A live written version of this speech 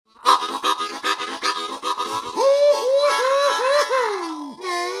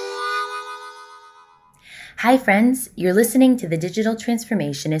Hi, friends. You're listening to the Digital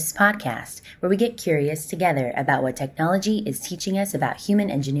Transformationists podcast, where we get curious together about what technology is teaching us about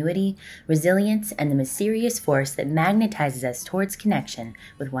human ingenuity, resilience, and the mysterious force that magnetizes us towards connection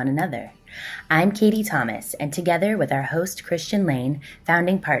with one another. I'm Katie Thomas, and together with our host, Christian Lane,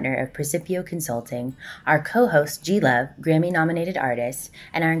 founding partner of Praecipio Consulting, our co-host, G-Love, Grammy-nominated artist,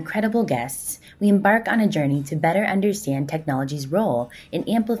 and our incredible guests, we embark on a journey to better understand technology's role in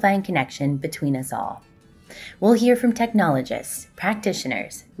amplifying connection between us all. We'll hear from technologists,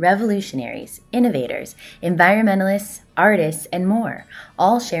 practitioners, revolutionaries, innovators, environmentalists, artists, and more,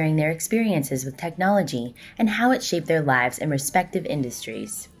 all sharing their experiences with technology and how it shaped their lives in respective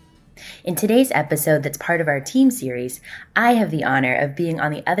industries. In today's episode that's part of our team series, I have the honor of being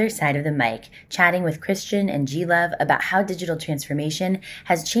on the other side of the mic, chatting with Christian and G-Love about how digital transformation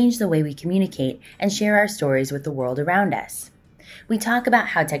has changed the way we communicate and share our stories with the world around us. We talk about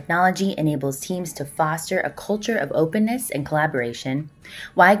how technology enables teams to foster a culture of openness and collaboration,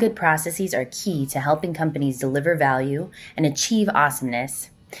 why good processes are key to helping companies deliver value and achieve awesomeness,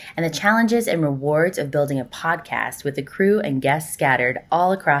 and the challenges and rewards of building a podcast with a crew and guests scattered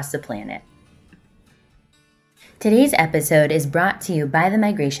all across the planet. Today's episode is brought to you by the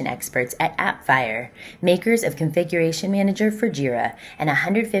migration experts at AppFire, makers of Configuration Manager for Jira and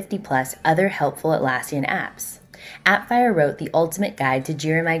 150 plus other helpful Atlassian apps. AppFire wrote the ultimate guide to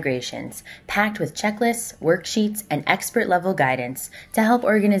Jira migrations, packed with checklists, worksheets, and expert-level guidance to help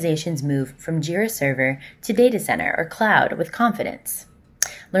organizations move from Jira Server to Data Center or Cloud with confidence.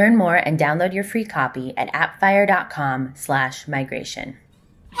 Learn more and download your free copy at appfire.com/migration.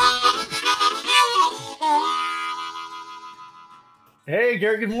 Hey,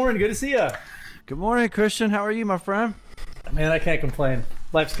 Garrett, good morning. Good to see you. Good morning, Christian. How are you, my friend? Man, I can't complain.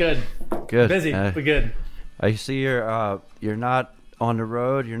 Life's good. Good. Busy, but good. I see you're not on the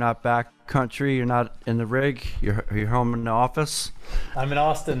road. You're not back country. You're not in the rig. You're home in the office. I'm in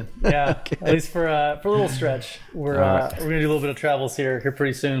Austin. Yeah, okay. At least for a little stretch. We're gonna do a little bit of travels here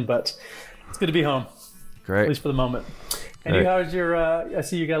pretty soon, but it's good to be home. Great. At least for the moment. And you, how's your? I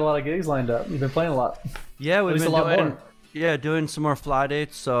see you got a lot of gigs lined up. You've been playing a lot. Yeah, we've been doing some more fly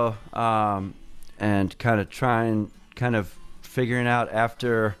dates. So and kind of figuring out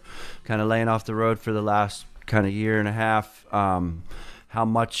after kind of laying off the road for the last kind of year and a half, how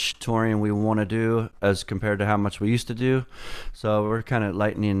much touring we want to do as compared to how much we used to do. So we're kind of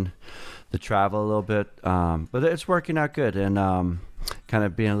lightening the travel a little bit, but it's working out good, and kind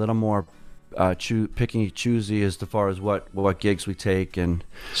of being a little more choosy as far as what gigs we take. And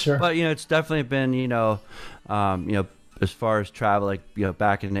sure. But it's definitely been as far as travel, like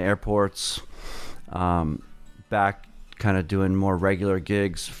back in the airports, back kind of doing more regular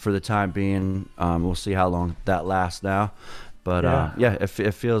gigs for the time being. We'll see how long that lasts now, but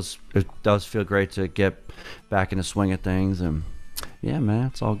it does feel great to get back in the swing of things, and yeah, man,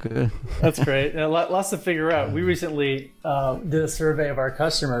 it's all good. That's great. Lots to figure out. We recently did a survey of our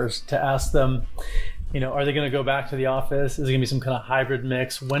customers to ask them, are they going to go back to the office? Is it going to be some kind of hybrid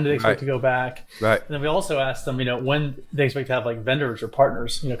mix? When do they expect to go back? Right. And then we also asked them, when they expect to have like vendors or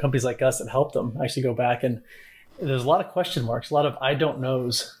partners, companies like us that help them actually go back. And there's a lot of question marks, a lot of I don't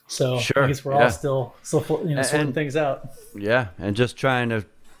knows. So sure. I guess we're all still sorting things out. Yeah, and just trying to,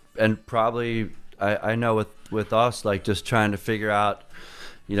 and probably I know with us, like just trying to figure out,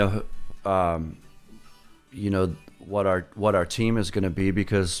 what our team is going to be,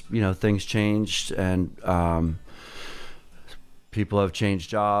 because things changed, and people have changed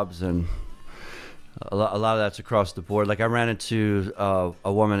jobs, and a lot of that's across the board. Like I ran into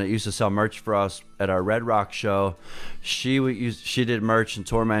a woman that used to sell merch for us at our Red Rock show. She did merch and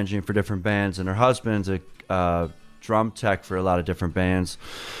tour managing for different bands, and her husband's a drum tech for a lot of different bands.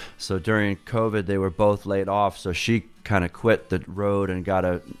 So during COVID, they were both laid off. So she kind of quit the road and got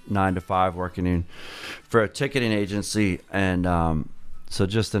a 9-to-5 working for a ticketing agency. And so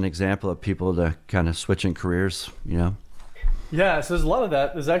just an example of people that kind of switching careers, Yeah, so there's a lot of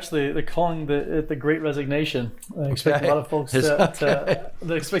that. There's actually, they're calling it the Great Resignation. They're expecting a lot of folks they're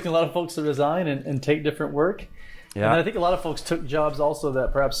expecting a lot of folks to resign and take different work. Yeah. And I think a lot of folks took jobs also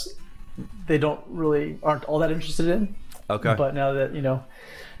that perhaps they aren't all that interested in. Okay. But now that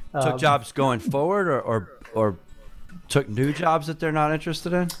took jobs going forward, or took new jobs that they're not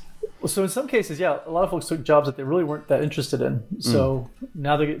interested in. So in some cases, yeah, a lot of folks took jobs that they really weren't that interested in. So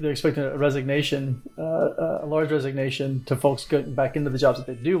now they're expecting a resignation, a large resignation, to folks getting back into the jobs that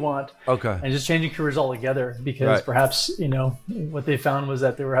they do want. Okay. And just changing careers altogether, because perhaps what they found was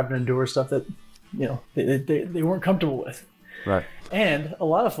that they were having to endure stuff that they weren't comfortable with. Right. And a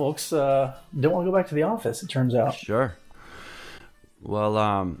lot of folks don't want to go back to the office, it turns out. Sure.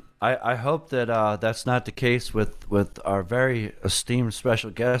 Well, I hope that that's not the case with our very esteemed special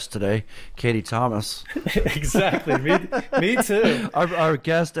guest today, Katie Thomas. Exactly. Me too. Our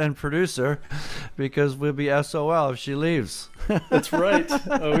guest and producer, because we'll be SOL if she leaves. That's right.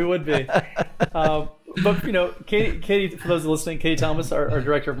 We would be. But Katie, for those listening, Katie Thomas, our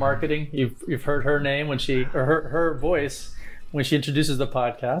director of marketing. You've heard her name her voice when she introduces the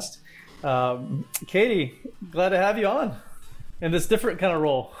podcast. Katie, glad to have you on in this different kind of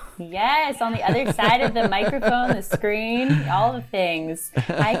role. Yes, on the other side of the microphone, the screen, all the things.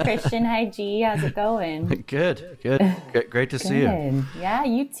 Hi, Christian. Hi, G. How's it going? Good. Great to see you. Yeah,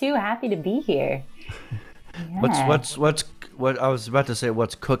 you too. Happy to be here. Yeah. What I was about to say?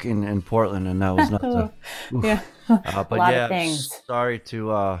 What's cooking in Portland, and that was not the. Yeah. But a lot of things. Sorry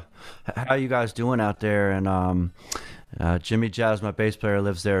to. How you guys doing out there? And Jimmy Jazz, my bass player,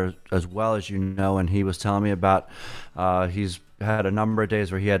 lives there as well, as you know, and he was telling me about. He's had a number of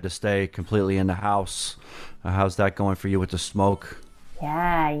days where he had to stay completely in the house. How's that going for you with the smoke?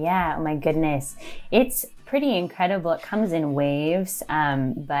 Yeah. Oh my goodness, it's pretty incredible. It comes in waves.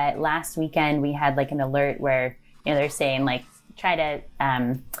 But last weekend we had like an alert where they're saying like try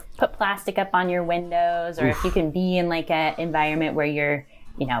to put plastic up on your windows, or if you can be in like a environment where you're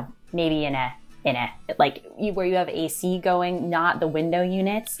maybe in a like where you have AC going, not the window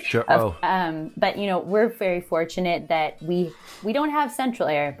units. Sure. But we're very fortunate that we don't have central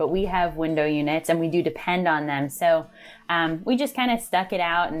air, but we have window units, and we do depend on them. So we just kind of stuck it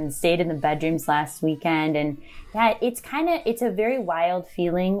out and stayed in the bedrooms last weekend. And yeah, it's a very wild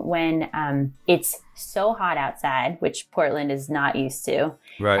feeling when it's so hot outside, which Portland is not used to,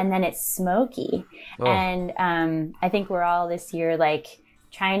 right? And then it's smoky. Oh. And I think we're all this year like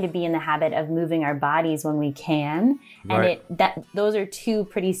trying to be in the habit of moving our bodies when we can. Right. And those are two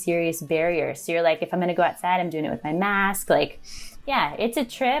pretty serious barriers. So you're like, if I'm going to go outside, I'm doing it with my mask. Like, yeah, it's a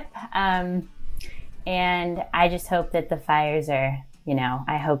trip. And I just hope that the fires are,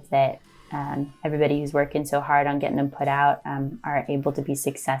 I hope that everybody who's working so hard on getting them put out are able to be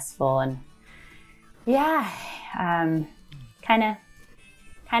successful. And yeah, kind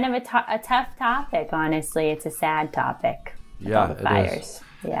of a tough topic, honestly. It's a sad topic. Yeah, the fires. It is.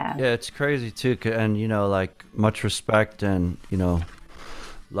 Yeah, it's crazy too, and like much respect and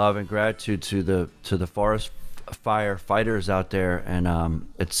love and gratitude to the forest fire fighters out there, and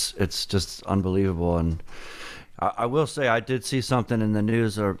it's just unbelievable. And I will say I did see something in the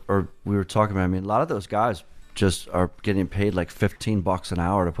news, or we were talking about. I mean, a lot of those guys just are getting paid like $15 an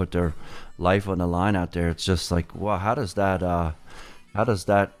hour to put their life on the line out there. It's just like, wow, how does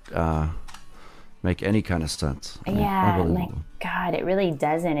that make any kind of sense? Yeah, my God, it really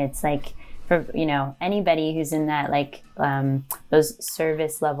doesn't. It's like for anybody who's in that like those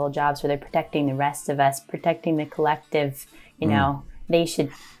service level jobs where they're protecting the rest of us, protecting the collective. They should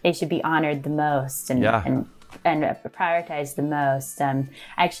be honored the most and prioritized the most. I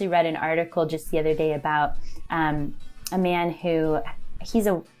actually read an article just the other day about a man who he's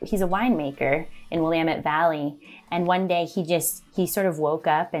a winemaker in Willamette Valley, and one day he sort of woke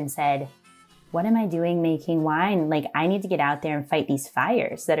up and said, what am I doing making wine? Like, I need to get out there and fight these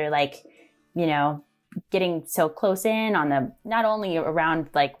fires that are like, getting so close in on the, not only around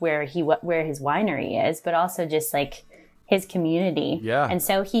like where his winery is, but also just like his community. Yeah. And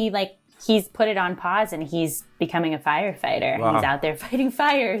so he's put it on pause and he's becoming a firefighter. Wow. He's out there fighting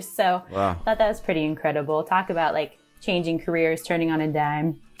fires. So wow. I thought that was pretty incredible. Talk about like changing careers, turning on a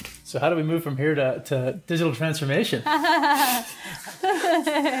dime. So how do we move from here to digital transformation?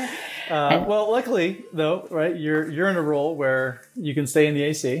 Well, luckily though, right, you're in a role where you can stay in the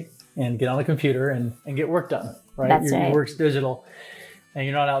AC and get on the computer and get work done, right? That's right. Your work's digital, and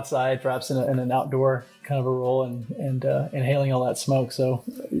you're not outside, perhaps in an outdoor kind of a role and inhaling all that smoke. So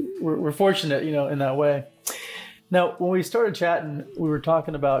we're fortunate, in that way. Now, when we started chatting, we were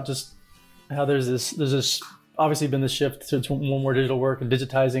talking about just how there's this obviously been this shift to more digital work and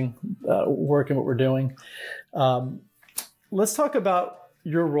digitizing work and what we're doing. Let's talk about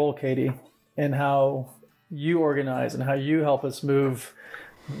your role, Katie, and how you organize and how you help us move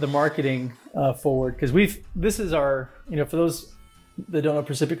the marketing forward. Because this is our, for those that don't know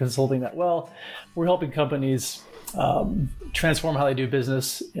Praecipio Consulting that well, we're helping companies transform how they do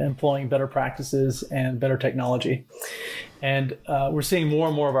business, employing better practices and better technology. And we're seeing more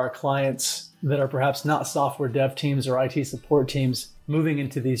and more of our clients that are perhaps not software dev teams or IT support teams moving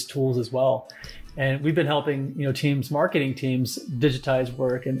into these tools as well. And we've been helping, marketing teams digitize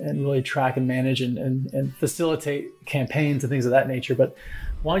work and really track and manage and facilitate campaigns and things of that nature. But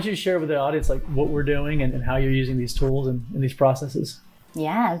why don't you share with the audience like what we're doing and how you're using these tools and these processes?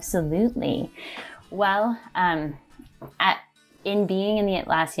 Yeah, absolutely. Well, in being in the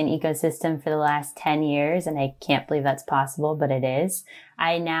Atlassian ecosystem for the last 10 years, and I can't believe that's possible, but it is,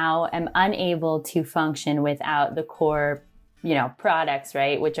 I now am unable to function without the core, products,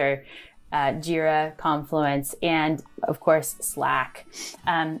 right? Which are Jira, Confluence, and of course, Slack.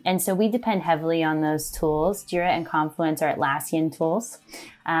 And so we depend heavily on those tools. Jira and Confluence are Atlassian tools.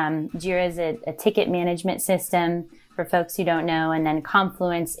 Jira is a ticket management system for folks who don't know. And then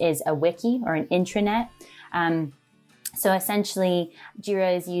Confluence is a wiki or an intranet. So essentially,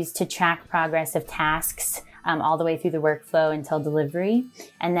 Jira is used to track progress of tasks all the way through the workflow until delivery.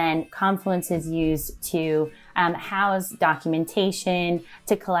 And then Confluence is used to house documentation,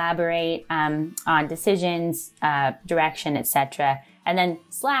 to collaborate on decisions, direction, etc. And then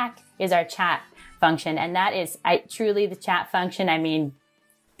Slack is our chat function. And that is truly the chat function. I mean,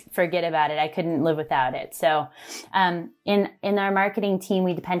 forget about it. I couldn't live without it. So in our marketing team,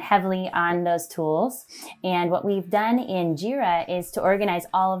 we depend heavily on those tools. And what we've done in Jira is to organize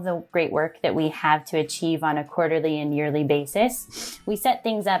all of the great work that we have to achieve on a quarterly and yearly basis. We set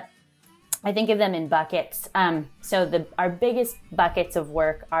things up, I think of them in buckets. So our biggest buckets of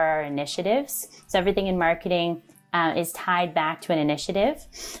work are our initiatives. So everything in marketing is tied back to an initiative.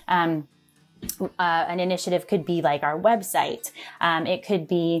 An initiative could be like our website. It could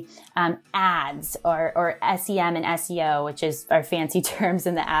be ads or SEM and SEO, which is our fancy terms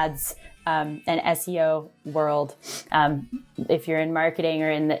in the ads and SEO world. If you're in marketing or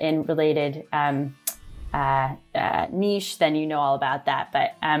in related niche, then you know all about that.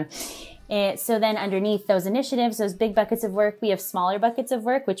 But so then underneath those initiatives, those big buckets of work, we have smaller buckets of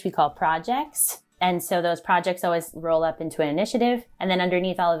work, which we call projects. And so those projects always roll up into an initiative. And then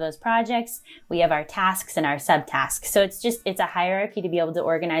underneath all of those projects, we have our tasks and our subtasks. So it's a hierarchy to be able to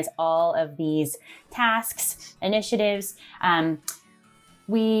organize all of these tasks, initiatives.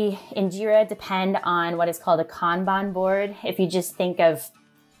 We in Jira depend on what is called a Kanban board. If you just think of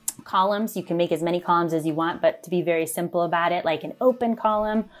columns, you can make as many columns as you want, but to be very simple about it, like an open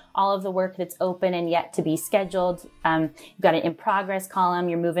column, all of the work that's open and yet to be scheduled. You've got an in progress column.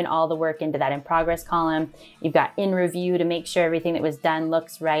 You're moving all the work into that in progress column. You've got in review to make sure everything that was done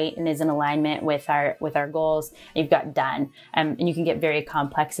looks right and is in alignment with our goals. You've got done. And you can get very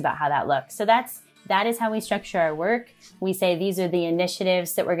complex about how that looks. So that is how we structure our work. We say these are the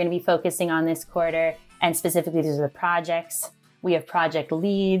initiatives that we're going to be focusing on this quarter. And specifically, these are the projects. We have project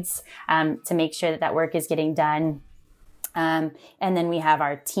leads to make sure that work is getting done. And then we have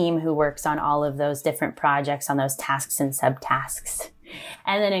our team who works on all of those different projects, on those tasks and subtasks.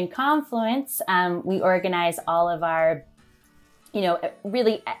 And then in Confluence, we organize all of our,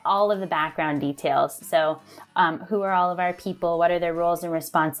 really all of the background details. So who are all of our people? What are their roles and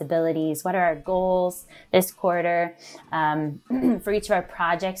responsibilities? What are our goals this quarter? For each of our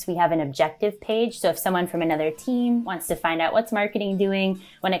projects, we have an objective page. So if someone from another team wants to find out what's marketing doing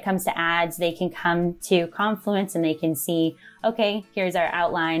when it comes to ads, they can come to Confluence and they can see, okay, here's our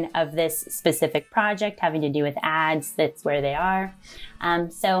outline of this specific project having to do with ads. That's where they are.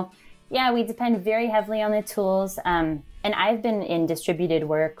 So yeah, we depend very heavily on the tools. And I've been in distributed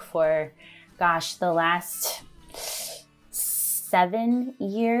work for, the last 7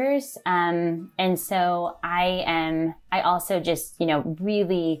 years. And so I also just,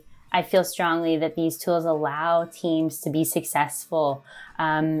 really, I feel strongly that these tools allow teams to be successful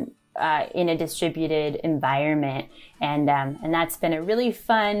in a distributed environment. And that's been a really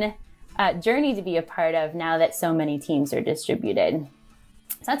fun journey to be a part of now that so many teams are distributed.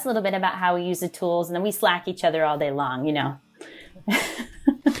 So that's a little bit about how we use the tools, and then we Slack each other all day long,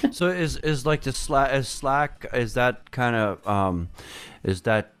 So is like the Slack, is that kind of is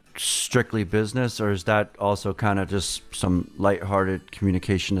that strictly business, or is that also kind of just some lighthearted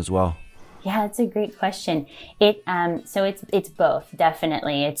communication as well? Yeah, that's a great question. So it's both,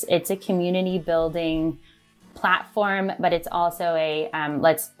 definitely. It's a community building platform, but it's also a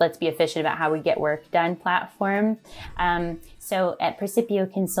let's be efficient about how we get work done platform. So at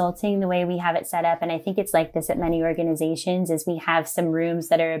Praecipio Consulting, the way we have it set up, and I think it's like this at many organizations, is we have some rooms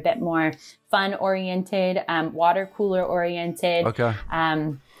that are a bit more fun oriented, water cooler oriented. Okay.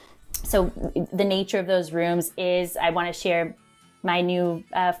 So the nature of those rooms is I want to share my new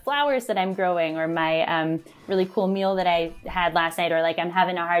flowers that I'm growing, or my really cool meal that I had last night, or like I'm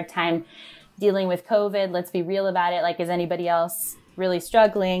having a hard time dealing with COVID. Let's be real about it. Like, is anybody else really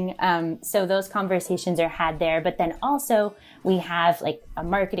struggling? So those conversations are had there. But then also we have like a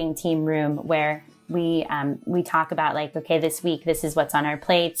marketing team room where we talk about like, okay, this week, this is what's on our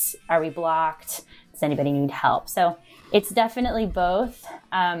plates. Are we blocked? Does anybody need help? So it's definitely both.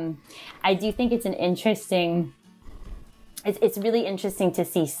 I do think it's an interesting it's really interesting to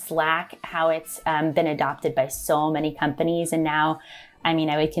see Slack, how it's been adopted by so many companies. And now, I mean,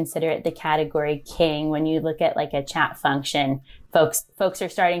 I would consider it the category king. When you look at like a chat function, folks are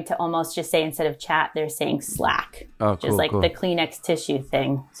starting to almost just say, instead of chat, they're saying Slack, which is like the Kleenex tissue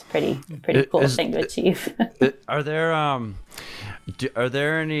thing. It's a pretty cool thing to achieve. Are there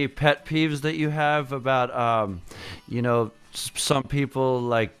any pet peeves that you have about, some people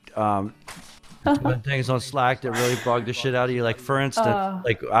like, doing things on Slack that really bug the shit out of you? Like, for instance,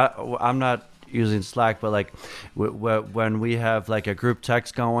 like I'm not using Slack, but like when we have like a group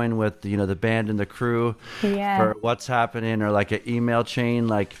text going with the band and the crew for what's happening, or like an email chain,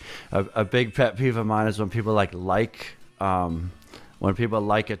 like a big pet peeve of mine is when people when people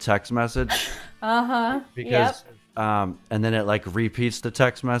like a text message, because and then it like repeats the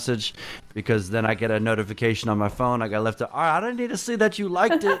text message, because then I get a notification on my phone. I left it. I didn't need to see that you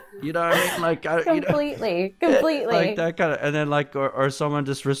liked it. You know what I mean? Like completely. Like that kind of, and then like, or someone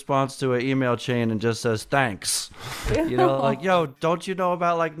just responds to an email chain and just says thanks. Like, yo, don't you know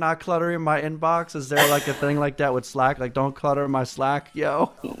about like not cluttering my inbox? Is there like a thing like that with Slack? Like, don't clutter my Slack,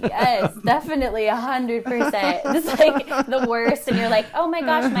 yo. Yes, definitely 100%. It's like the worst, and you're like, oh my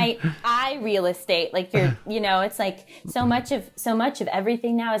gosh, my eye real estate. Like it's like so much of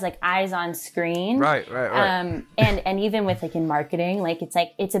everything now is like eyes on screen. Right. And even with like in marketing, like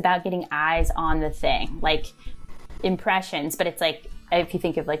it's about getting eyes on the thing, like impressions. But it's like, if you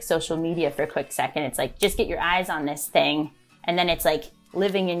think of like social media for a quick second, it's like, just get your eyes on this thing, and then it's like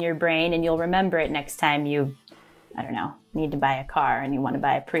living in your brain, and you'll remember it next time you, I don't know, need to buy a car and you want to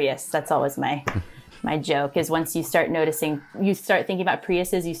buy a Prius. That's always my joke, is once you start noticing, you start thinking about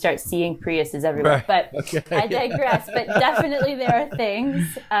Priuses, you start seeing Priuses everywhere. Right. But okay. I digress. But definitely there are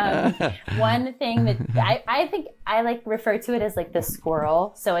things. One thing that I think I like refer to it as like the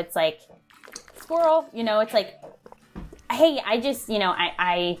squirrel. So it's like, squirrel, it's like, hey, I just,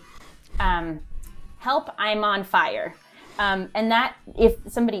 help, I'm on fire. And that, if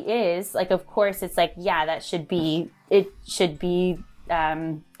somebody is like, of course it's like, yeah, it should be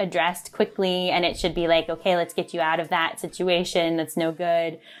addressed quickly, and it should be like, okay, let's get you out of that situation. That's no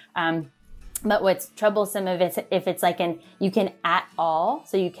good. But what's troublesome if it's like you can at all,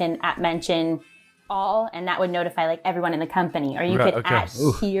 so you can mention all, and that would notify like everyone in the company, or you could at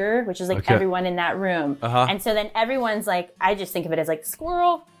here, which is like everyone in that room. And so then everyone's like, I just think of it as like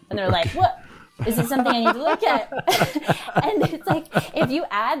squirrel, and they're like, what? Is it something I need to look at? And it's like, if you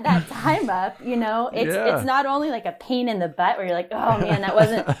add that time up, it's not only like a pain in the butt where you're like, oh man,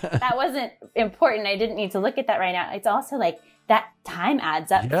 that wasn't important. I didn't need to look at that right now. It's also like that time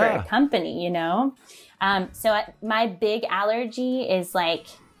adds up for a company, So my big allergy is like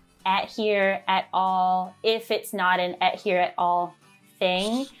at here, at all, if it's not an at here, at all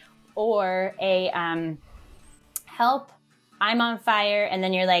thing, or a help, I'm on fire, and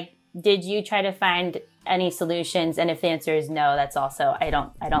then you're like, did you try to find any solutions? And if the answer is no, that's also, I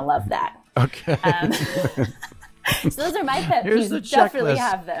don't love that. Okay. So those are my pet Here's peeves. the Definitely checklist.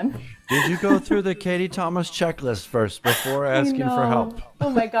 have them. Did you go through the Katie Thomas checklist first before asking for help? Oh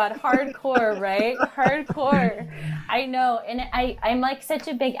my God, hardcore, right? Hardcore. I know, and I'm like such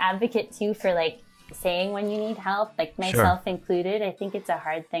a big advocate too for like saying when you need help, like myself included. I think it's a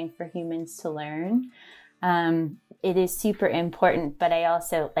hard thing for humans to learn. It is super important, but I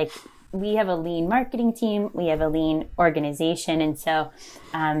also we have a lean marketing team, we have a lean organization, and so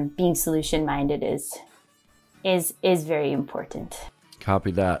being solution minded is very important.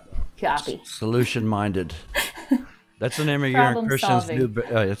 Copy that. Copy. Solution minded. That's the name of your and Christian's new.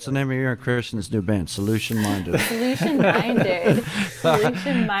 That's the name of your and Christian's new band. Solution minded. Solution minded.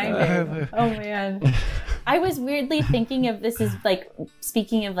 Solution minded. Oh man. I was weirdly thinking of this as like,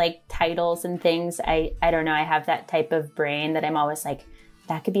 speaking of like titles and things, I don't know, I have that type of brain that I'm always like,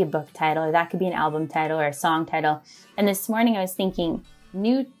 that could be a book title, or that could be an album title, or a song title. And this morning I was thinking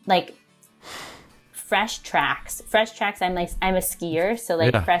fresh tracks. I'm a skier,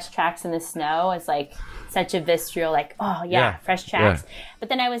 so fresh tracks in the snow is like such a visceral, like, fresh tracks. Yeah. But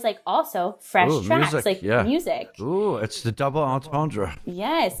then I was like, also fresh tracks, music. Ooh, it's the double entendre.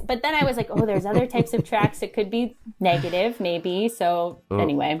 Yes. But then I was like, there's other types of tracks. It could be negative, maybe. So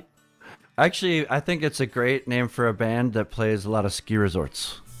anyway. Actually, I think it's a great name for a band that plays a lot of ski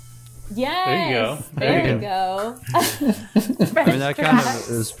resorts. Yes. There you go. I mean, that kind of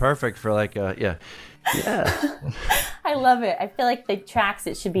is perfect for like Yeah. I love it. I feel like the tracks,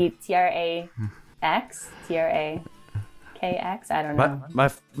 it should be TRAX, TRAKX. I don't know.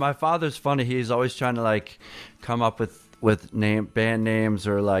 My father's funny. He's always trying to like come up with band names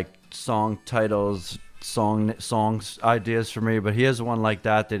or like song titles songs ideas for me, but he has one like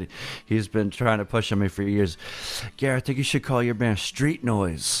that he's been trying to push on me for years. Gary, I think you should call your band Street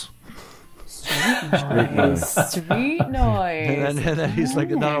Noise. Street Noise. And then he's like,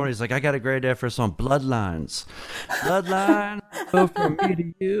 another one. He's like, I got a great idea for a song, Bloodlines. Bloodline, go from me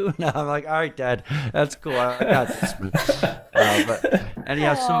to you. No, I'm like, all right, Dad, that's cool. I got this. But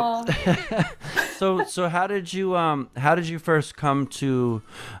anyhow, so how did you first come to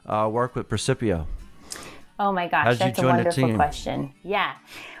work with Praecipio? Oh my gosh, that's a wonderful question. Yeah.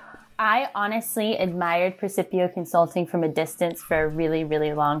 I honestly admired Praecipio Consulting from a distance for a really,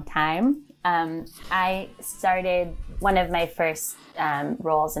 really long time. I started, one of my first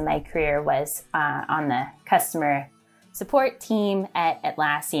roles in my career was on the customer support team at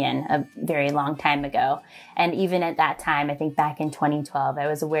Atlassian a very long time ago. And even at that time, I think back in 2012, I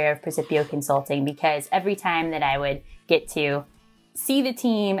was aware of Praecipio Consulting because every time that I would get to see the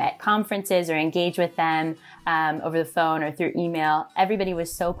team at conferences or engage with them over the phone or through email, everybody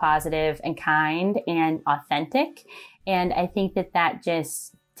was so positive and kind and authentic. And I think that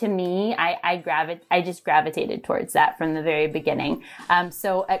just, to me, I just gravitated towards that from the very beginning.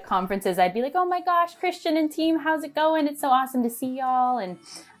 So at conferences, I'd be like, oh my gosh, Christian and team, how's it going? It's so awesome to see y'all. And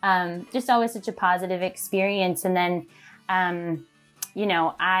just always such a positive experience. And then, like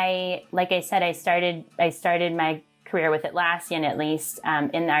I said, I started my career with Atlassian, at least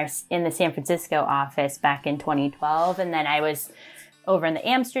in the San Francisco office back in 2012. And then I was over in the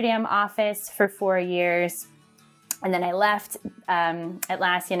Amsterdam office for 4 years. And then I left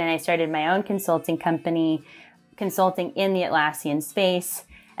Atlassian and I started my own consulting company, consulting in the Atlassian space.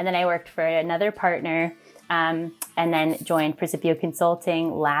 And then I worked for another partner and then joined Praecipio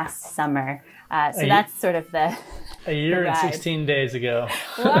Consulting last summer. So that's sort of the a year and 16 days ago.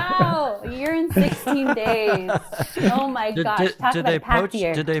 Wow, a year and 16 days. Oh my gosh, talk about a packed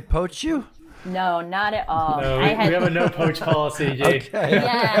year. Did they poach you? No, not at all. No, we have a no poach policy, Jake. Okay.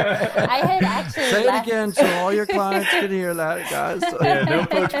 Yeah, I had actually Say it again so all your clients can hear that, guys. Yeah, no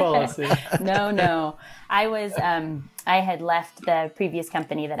poach policy. No. I had left the previous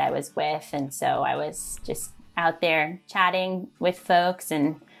company that I was with, and so I was just out there chatting with folks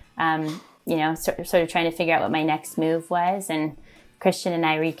and, sort of trying to figure out what my next move was. And Christian and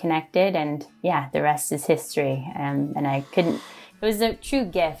I reconnected, and yeah, the rest is history. And I couldn't. It was a true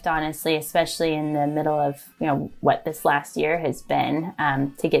gift, honestly, especially in the middle of, what this last year has been,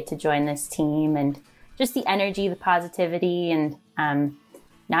 to get to join this team and just the energy, the positivity, and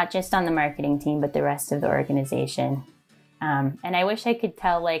not just on the marketing team, but the rest of the organization. And I wish I could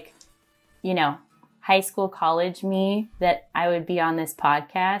tell, high school, college me that I would be on this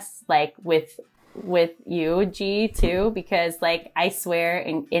podcast, with you, G, too, because, I swear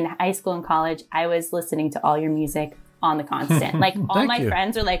in high school and college, I was listening to all your music on the constant. All my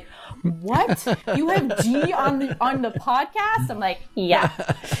friends are like, what? You have G on the podcast? I'm like, yeah.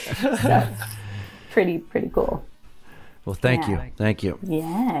 So, pretty cool. Well, thank you.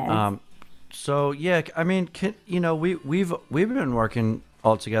 Yeah. So yeah, I mean, we've been working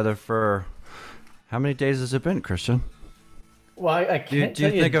all together for how many days has it been, Christian? Well, I can't. Do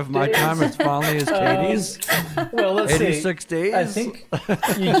you think of my time as fondly as Katie's? Well, let's 86 see. days. I think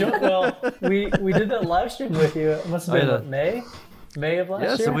you joined. Well, we did that live stream with you. It must have been May of last year.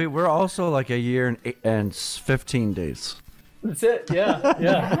 Yeah, so we're also like a year and 15 days. That's it. Yeah.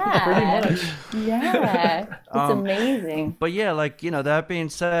 Pretty much. Yeah, it's amazing. But yeah, that being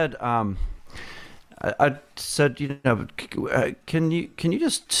said, I said, can you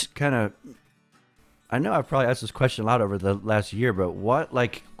just kind of, I know I've probably asked this question a lot over the last year, but what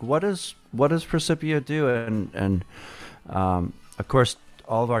does Praecipio do? And of course,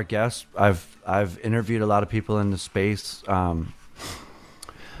 all of our guests, I've interviewed a lot of people in the space,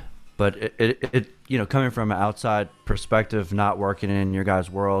 but it coming from an outside perspective, not working in your guys'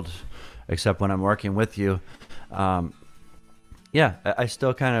 world, except when I'm working with you, I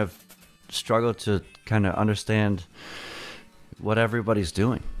still kind of struggle to kind of understand what everybody's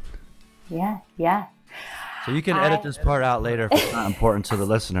doing. Yeah. So you can edit this part out later if it's not important to the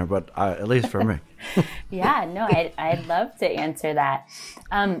listener, but at least for me. Yeah, no, I'd love to answer that.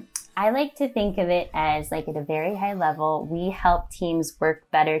 I like to think of it as at a very high level, we help teams work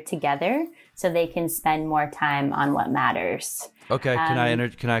better together so they can spend more time on what matters. Okay,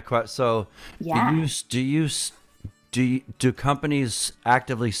 so yeah. Do companies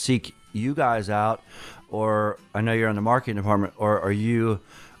actively seek you guys out, or I know you're in the marketing department, or are you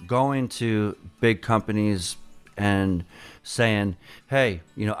going to big companies and saying, hey,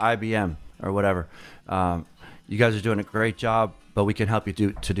 IBM or whatever, you guys are doing a great job, but we can help you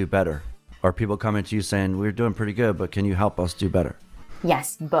do better? Or people coming to you saying, we're doing pretty good, but can you help us do better?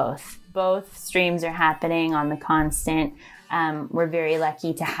 Yes, both. both streams are happening on the constant. We're very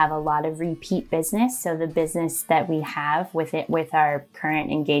lucky to have a lot of repeat business. So the business that we have with our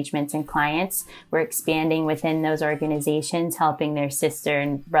current engagements and clients, we're expanding within those organizations, helping their sister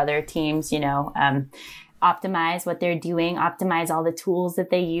and brother teams, optimize what they're doing, optimize all the tools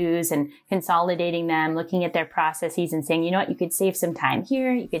that they use and consolidating them, looking at their processes and saying, you know what, you could save some time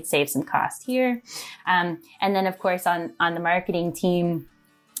here, you could save some cost here. And then of course on the marketing team,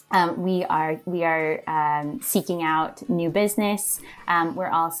 we are seeking out new business. We're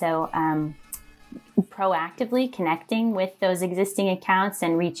also proactively connecting with those existing accounts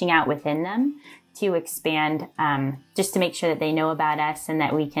and reaching out within them to expand, just to make sure that they know about us and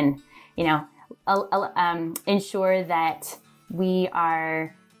that we can, ensure that we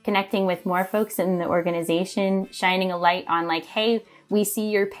are connecting with more folks in the organization, shining a light on like, hey, we see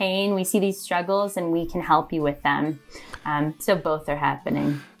your pain, we see these struggles, and we can help you with them. So both are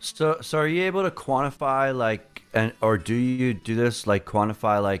happening. So are you able to quantify or do you do this,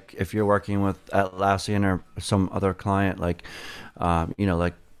 quantify, if you're working with Atlassian or some other client, are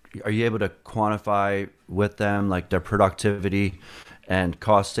you able to quantify with them, their productivity and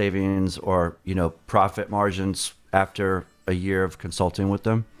cost savings or, profit margins after a year of consulting with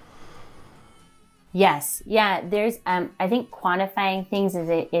them? Yes. Yeah. There's, I think quantifying things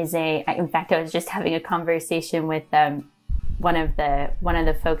in fact, I was just having a conversation with, one of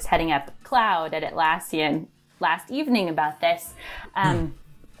the folks heading up cloud at Atlassian last evening about this.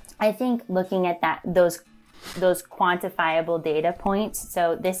 I think looking at those quantifiable data points.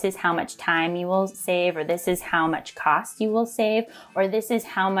 So this is how much time you will save, or this is how much cost you will save, or this is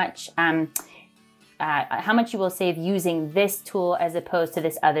how much you will save using this tool as opposed to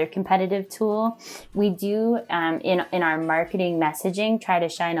this other competitive tool. We do, in our marketing messaging, try to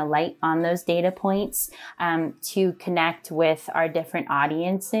shine a light on those data points to connect with our different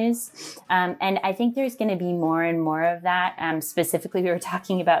audiences. And I think there's going to be more and more of that. Specifically, we were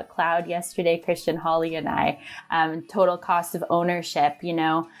talking about cloud yesterday, Christian, Holly, and I, total cost of ownership,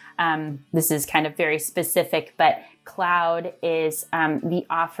 this is kind of very specific, but cloud is the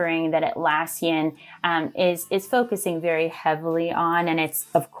offering that Atlassian is focusing very heavily on, and it's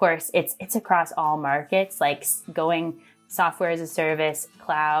across all markets. Like going software as a service,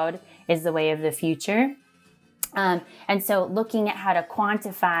 cloud is the way of the future. And so, looking at how to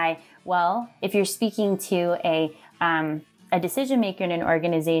quantify, well, if you're speaking to a decision maker in an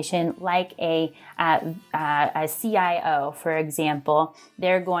organization, like a CIO, for example,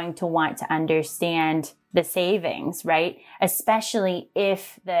 they're going to want to understand the savings, right? Especially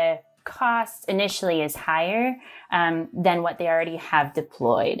if the cost initially is higher than what they already have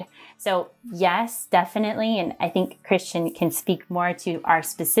deployed. So yes, definitely. And I think Christian can speak more to our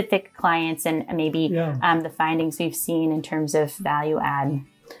specific clients and maybe the findings we've seen in terms of value add.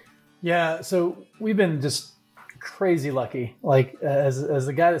 Yeah. So we've been just crazy lucky. As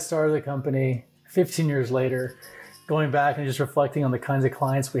the guy that started the company 15 years later, going back and just reflecting on the kinds of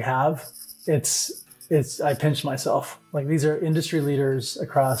clients we have, I pinch myself. These are industry leaders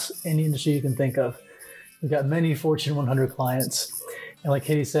across any industry you can think of. We've got many Fortune 100 clients. And like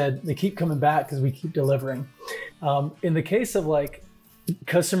Katie said, they keep coming back because we keep delivering. In the case of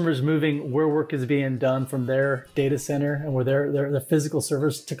customers moving where work is being done from their data center and where their physical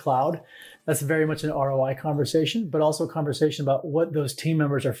servers to cloud, that's very much an ROI conversation, but also a conversation about what those team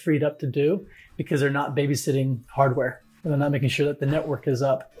members are freed up to do because they're not babysitting hardware. And they're not making sure that the network is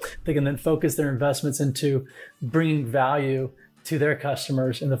up. They can then focus their investments into bringing value to their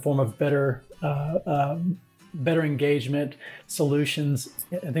customers in the form of better engagement, solutions,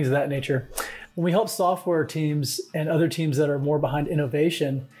 and things of that nature. When we help software teams and other teams that are more behind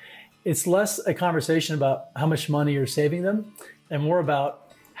innovation, it's less a conversation about how much money you're saving them and more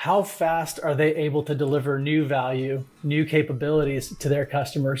about how fast are they able to deliver new value, new capabilities to their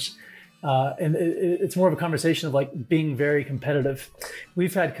customers. And it's more of a conversation of being very competitive.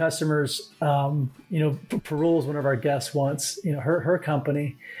 We've had customers, Perul's one of our guests once, her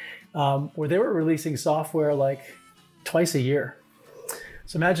company, where they were releasing software twice a year.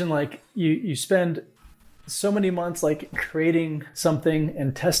 So imagine you spend so many months creating something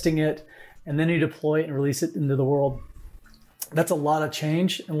and testing it, and then you deploy it and release it into the world. That's a lot of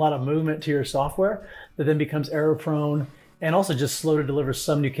change and a lot of movement to your software that then becomes error prone and also just slow to deliver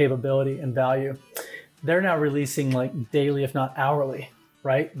some new capability and value. They're now releasing daily, if not hourly,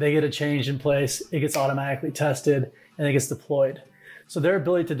 right? They get a change in place, it gets automatically tested, and it gets deployed. So their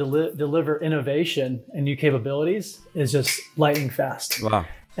ability to deliver innovation and new capabilities is just lightning fast. Wow.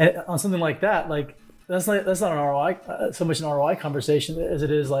 And on something like that, that's not an ROI, so much an ROI conversation as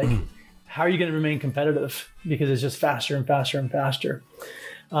it is how are you going to remain competitive? Because it's just faster and faster and faster.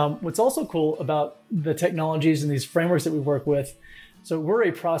 What's also cool about the technologies and these frameworks that we work with, so we're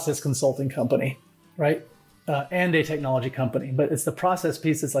a process consulting company, right? And a technology company, but it's the process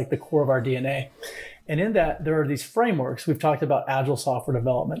piece that's like the core of our DNA. And in that, there are these frameworks. We've talked about agile software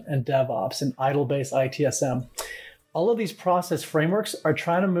development and DevOps and idle-based ITSM. All of these process frameworks are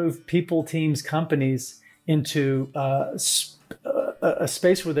trying to move people, teams, companies into a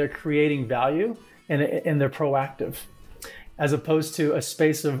space where they're creating value and they're proactive, as opposed to a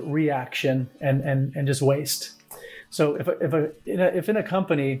space of reaction and just waste. So if in a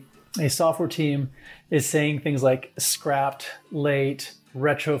company, a software team is saying things like scrapped, late,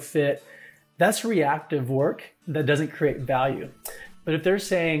 retrofit, that's reactive work that doesn't create value. But if they're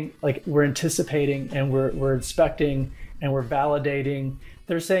saying like we're anticipating and we're inspecting and we're validating,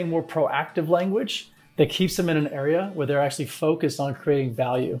 they're saying more proactive language that keeps them in an area where they're actually focused on creating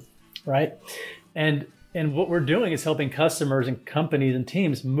value, right? And what we're doing is helping customers and companies and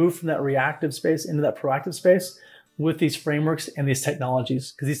teams move from that reactive space into that proactive space with these frameworks and these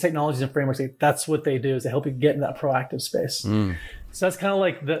technologies, because these technologies and frameworks, that's what they do, is they help you get in that proactive space. So that's kind of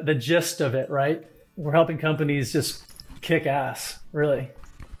like the gist of it, right? We're helping companies just kick ass, really.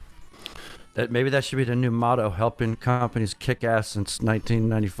 Maybe that should be the new motto: helping companies kick ass since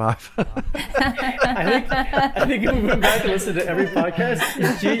 1995. I think if we went back and listened to every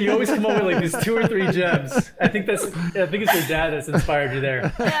podcast, you always come up with like these 2 or 3 gems. I think it's your dad that's inspired you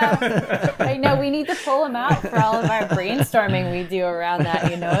there. Yeah. I know, we need to pull them out for all of our brainstorming we do around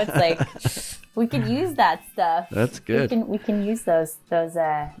that. It's like we could use that stuff. That's good. We can use those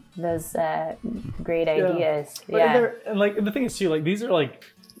great ideas. Yeah. And like the thing is too, like these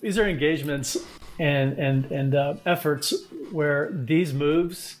are engagements and efforts where these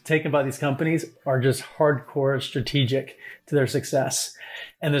moves taken by these companies are just hardcore strategic to their success.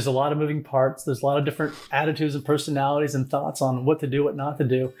 And there's a lot of moving parts. There's a lot of different attitudes and personalities and thoughts on what to do, what not to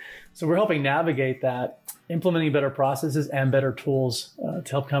do. So we're helping navigate that, implementing better processes and better tools to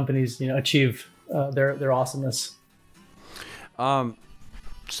help companies, achieve their awesomeness. So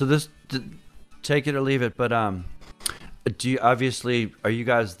this, take it or leave it, but are you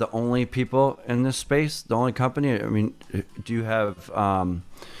guys the only people in this space, the only company? I mean, do you have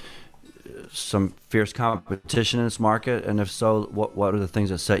some fierce competition in this market? And if so, what are the things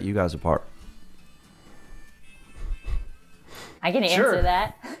that set you guys apart? I can answer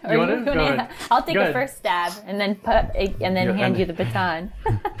that. Or you want to? I'll take a first stab and then hand you the baton.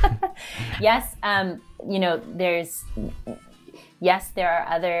 Yes, there are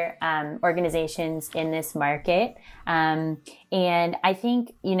other organizations in this market. And I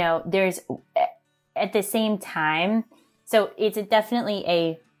think, there's at the same time, so it's there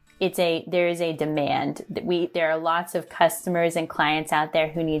is a demand. There are lots of customers and clients out there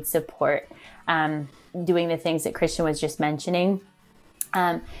who need support doing the things that Christian was just mentioning.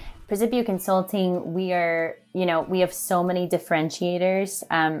 Praecipio Consulting, we have so many differentiators.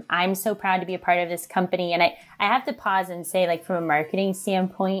 I'm so proud to be a part of this company. And I have to pause and say, like, from a marketing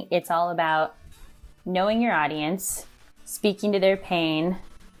standpoint, it's all about knowing your audience, speaking to their pain,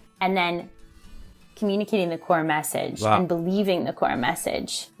 and then communicating the core message and believing the core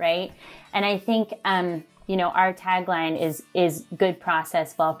message, right? And I think, our tagline is good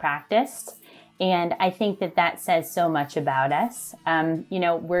process, well practiced. And I think that says so much about us.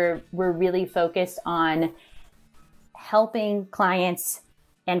 We're really focused on helping clients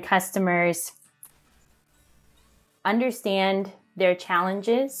and customers understand their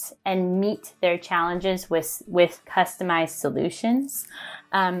challenges and meet their challenges with customized solutions.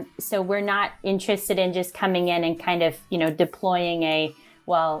 So we're not interested in just coming in and kind of, deploying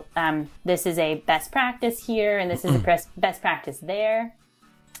this is a best practice here and this is a best practice there.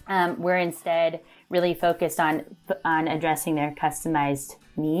 We're instead really focused on addressing their customized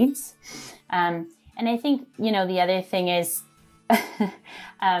needs. And I think, the other thing is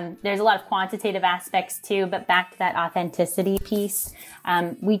there's a lot of quantitative aspects too, but back to that authenticity piece,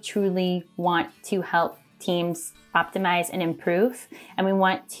 we truly want to help teams optimize and improve, and we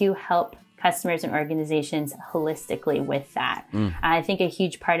want to help customers and organizations holistically with that. I think a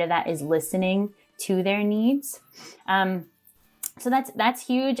huge part of that is listening to their needs. So that's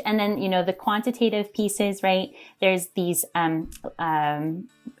huge. And then, the quantitative pieces, right? There's these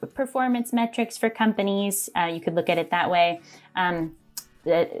performance metrics for companies. You could look at it that way.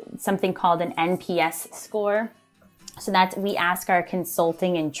 Something called an NPS score. So we ask our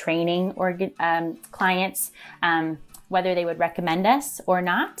consulting and training clients whether they would recommend us or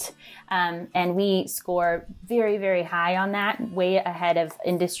not. And we score very, very high on that, way ahead of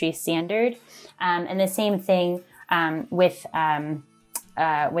industry standard. And the same thing with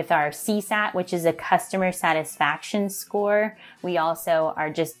with our CSAT, which is a customer satisfaction score. We also are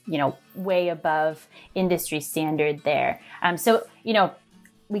just, way above industry standard there. So,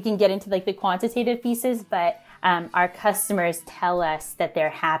 we can get into like the quantitative pieces, but our customers tell us that they're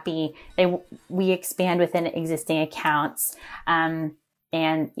happy. We expand within existing accounts.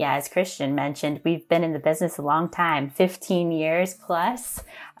 And yeah, as Christian mentioned, we've been in the business a long time, 15 years plus.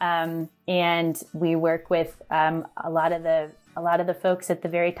 And we work with a lot of the folks at the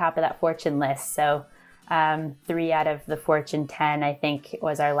very top of that Fortune list. So 3 out of the Fortune 10, I think,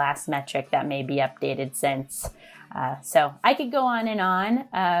 was our last metric that may be updated since. So I could go on and on,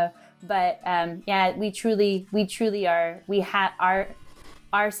 but yeah, we truly are.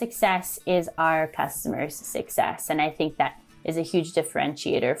 Our success is our customers' success, and I think that is a huge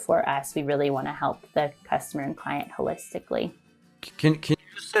differentiator for us. We really want to help the customer and client holistically. Can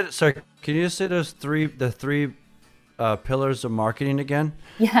you say the three pillars of marketing again?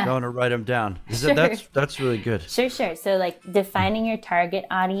 Yeah. I want to write them down. Sure. That's really good. Sure. So like defining your target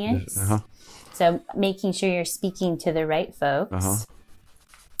audience. Uh-huh. So making sure you're speaking to the right folks. Uh-huh.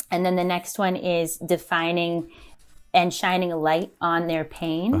 And then the next one is defining and shining a light on their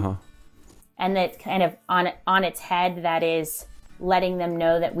pain. Uh-huh. And that kind of on its head, that is letting them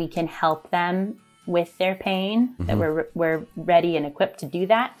know that we can help them with their pain, that we're ready and equipped to do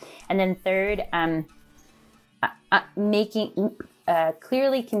that. And then third,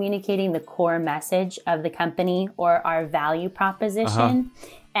 clearly communicating the core message of the company or our value proposition,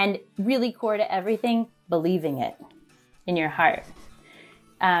 and really core to everything, believing it in your heart.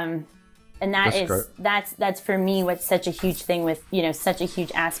 And that's for me what's such a huge thing with, such a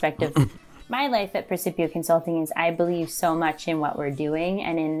huge aspect of my life at Praecipio Consulting is I believe so much in what we're doing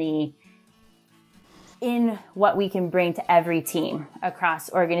and in what we can bring to every team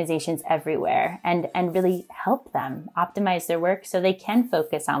across organizations everywhere, and really help them optimize their work so they can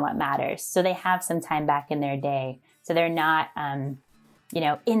focus on what matters, so they have some time back in their day, so they're not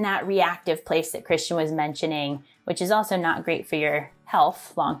in that reactive place that Christian was mentioning, which is also not great for your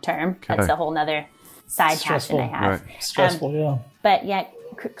health long term. Okay. That's a whole nother side passion I have. Right. Stressful, yeah. But yeah,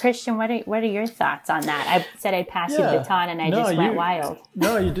 Christian, what are your thoughts on that? I said I'd pass you the baton, and I just went wild.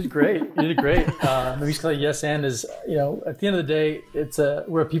 No, you did great. Maybe just yes and is, at the end of the day,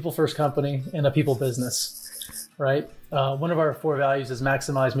 we're a people first company and a people business, right? One of our 4 values is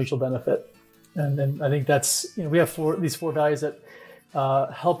maximize mutual benefit, and then I think that's we have these 4 values that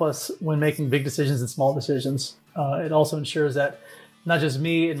help us when making big decisions and small decisions. It also ensures that not just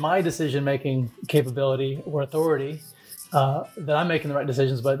me and my decision making capability or authority. That I'm making the right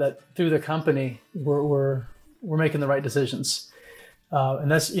decisions, but that through the company, we're making the right decisions.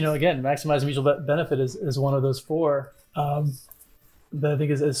 And that's, again, maximizing mutual benefit is one of those 4 that I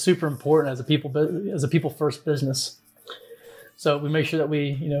think is super important as a people first business. So we make sure that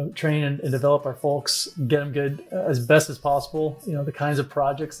we, train and develop our folks, get them good as best as possible, the kinds of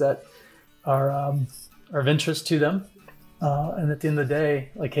projects that are of interest to them. And at the end of the day,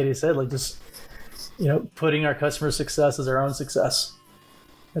 like Katie said, like just, putting our customer success as our own success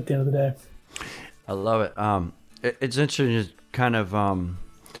at the end of the day. I love it. It's interesting, kind of,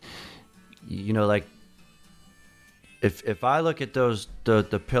 like if I look at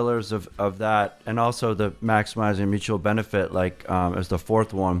the pillars of that, and also the maximizing mutual benefit, like as the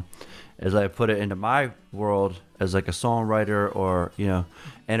 4th one, as I put it into my world as like a songwriter or,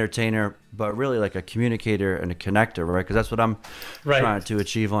 entertainer, but really like a communicator and a connector, right? Because that's what I'm trying to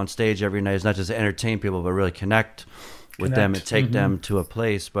achieve on stage every night, is not just entertain people, but really connect with them and take them to a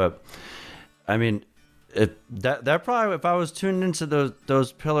place. But I mean, that probably, if I was tuned into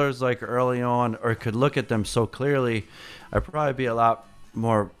those pillars like early on, or could look at them so clearly, I'd probably be a lot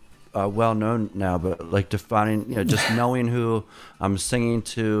more well known now. But like defining, just knowing who I'm singing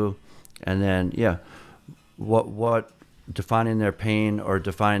to, and then what defining their pain or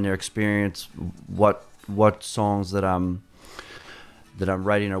defining their experience, what songs that I'm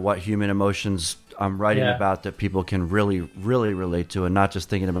writing, or what human emotions I'm writing about that people can really, really relate to, and not just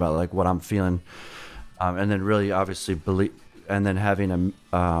thinking about like what I'm feeling, and then really obviously believe, and then having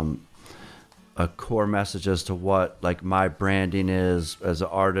a core message as to what like my branding is as an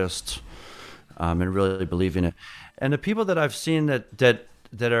artist, and really believing it. And the people that I've seen that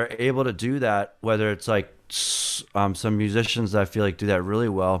are able to do that, whether it's like some musicians that I feel like do that really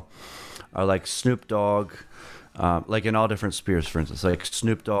well, are like Snoop Dogg, like in all different spheres, for instance, like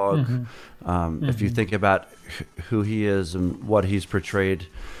Snoop Dogg. If you think about who he is and what he's portrayed,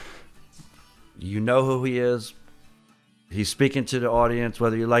 who he is. He's speaking to the audience,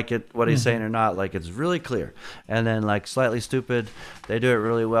 whether you like it, what he's saying or not. Like, it's really clear. And then like Slightly Stoopid, they do it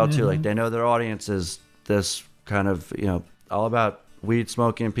really well too. Like, they know their audience is this kind of, all about weed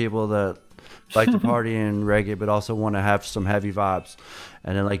smoking people that like to party and reggae, but also want to have some heavy vibes.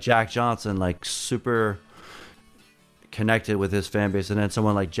 And then like Jack Johnson, like super connected with his fan base. And then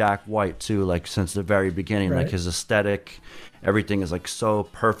someone like Jack White too, like since the very beginning, like his aesthetic, everything is like so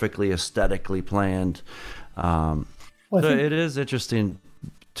perfectly aesthetically planned. So it is interesting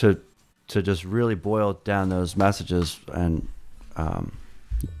to just really boil down those messages. And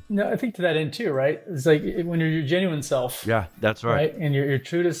no, I think to that end too, right? It's like when you're your genuine self. Yeah, that's right. And you're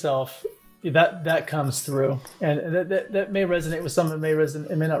true to self, that comes through, and that may resonate with some, it may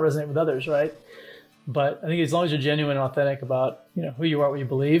not resonate with others, right? But I think as long as you're genuine and authentic about who you are, what you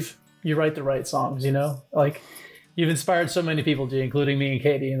believe, you write the right songs. Like you've inspired so many people, G, including me and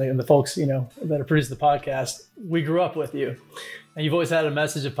Katie and the folks that have produced the podcast. We grew up with you, and you've always had a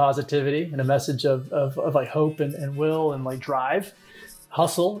message of positivity and a message of like hope and will and like drive,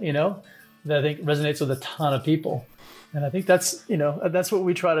 hustle. That I think resonates with a ton of people. And I think that's what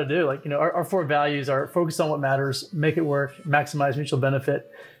we try to do. Like, our 4 values are focus on what matters, make it work, maximize mutual benefit,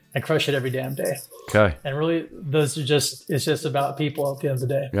 and crush it every damn day. Okay. And really, those are it's just about people at the end of the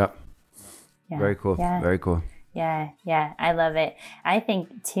day. Yep. Yeah. Very cool. Yeah. Very cool. Yeah. Yeah. I love it. I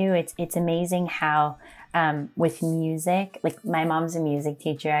think too, it's amazing how, with music, like my mom's a music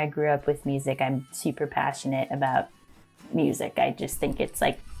teacher. I grew up with music. I'm super passionate about music. I just think it's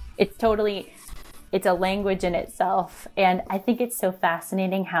a language in itself. And I think it's so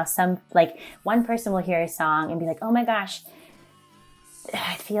fascinating how one person will hear a song and be like, oh my gosh,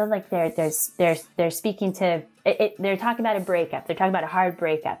 I feel like they're speaking to it. They're talking about a breakup. They're talking about a hard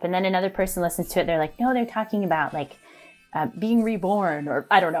breakup. And then another person listens to it. They're like, no, they're talking about like being reborn, or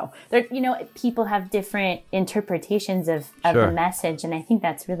I don't know. People have different interpretations of Sure. the message. And I think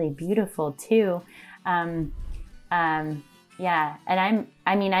that's really beautiful too. Yeah. And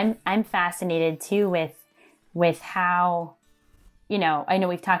I'm fascinated too with how, I know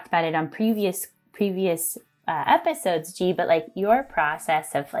we've talked about it on previous episodes, G, but like your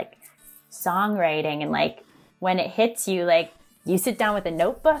process of like songwriting and like when it hits you, like you sit down with a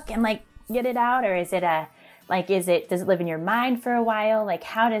notebook and like get it out, or is it does it live in your mind for a while? Like,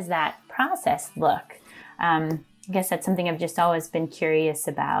 how does that process look? I guess that's something I've just always been curious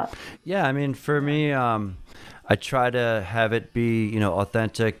about. Yeah. I mean, for me, I try to have it be,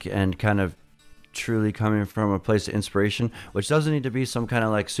 authentic and kind of truly coming from a place of inspiration, which doesn't need to be some kind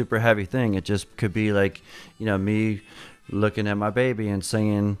of like super heavy thing. It just could be like, me looking at my baby and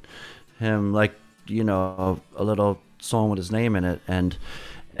singing him like, a little song with his name in it, and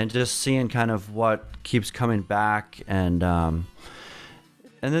just seeing kind of what keeps coming back. And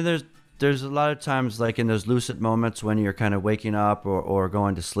then there's a lot of times like in those lucid moments when you're kind of waking up or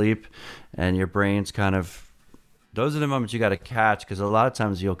going to sleep and your brain's kind of, those are the moments you got to catch, because a lot of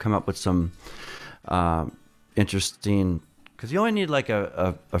times you'll come up with some interesting, because you only need like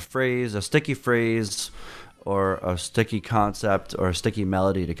a phrase, a sticky phrase, or a sticky concept or a sticky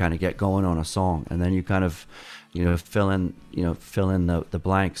melody to kind of get going on a song, and then you kind of fill in the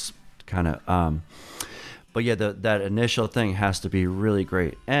blanks kind of. But yeah, that initial thing has to be really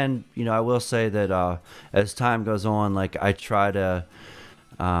great. And I will say that as time goes on, like I try to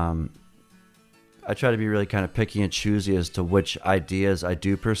be really kind of picky and choosy as to which ideas I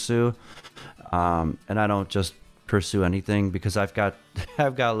do pursue. And I don't just pursue anything, because I've got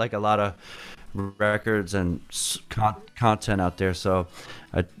like a lot of records and content out there. So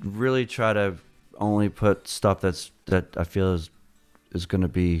I really try to only put stuff that I feel is going to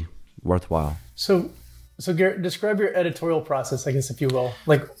be worthwhile. So Garrett, describe your editorial process, I guess, if you will.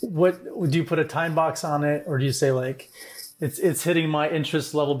 Like, what do you put a time box on it, or do you say like it's hitting my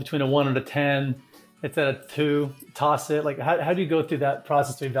interest level between a 1 and a 10? It's at a 2, toss it. Like, how do you go through that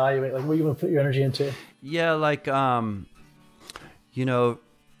process to evaluate, like, what you want to put your energy into? Yeah, like,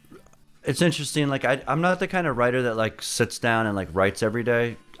 it's interesting. Like, I'm not the kind of writer that, like, sits down and, like, writes every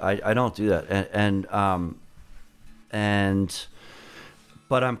day. I don't do that.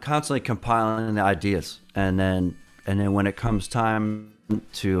 But I'm constantly compiling the ideas. And then when it comes time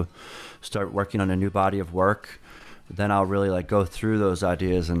to start working on a new body of work, then I'll really like go through those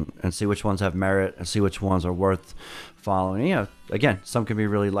ideas and see which ones have merit and see which ones are worth following. Again, some can be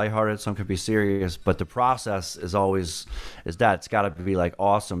really lighthearted, some can be serious, but the process is always that it's got to be like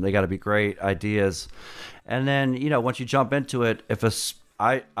awesome. They got to be great ideas. And then, once you jump into it,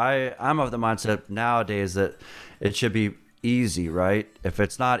 I'm of the mindset nowadays that it should be easy, right? If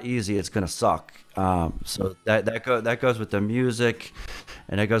it's not easy, it's going to suck. So that goes with the music,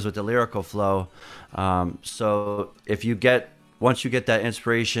 and it goes with the lyrical flow. So once you get that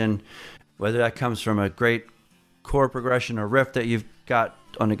inspiration, whether that comes from a great chord progression or riff that you've got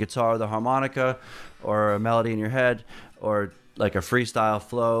on the guitar or the harmonica, or a melody in your head, or like a freestyle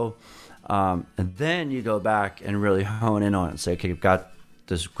flow. And then you go back and really hone in on it and say, okay, you've got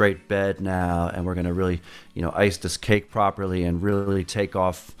this great bed now, and we're going to really, ice this cake properly and really take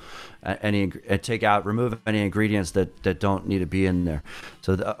off remove any ingredients that don't need to be in there.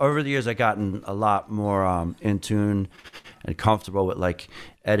 So over the years, I've gotten a lot more in tune and comfortable with like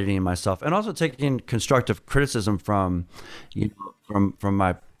editing myself, and also taking constructive criticism from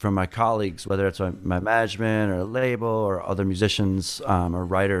my colleagues, whether it's my management or label or other musicians or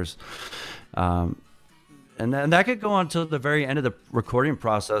writers. And then that could go on till the very end of the recording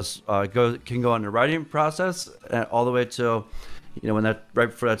process. Can go on the writing process all the way till, when right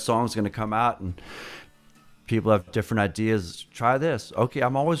before that song is going to come out, and people have different ideas. Try this. Okay,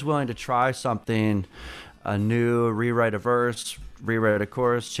 I'm always willing to try something new, rewrite a verse, rewrite a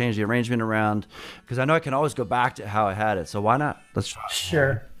chorus, change the arrangement around, because I know I can always go back to how I had it. So why not? Let's try.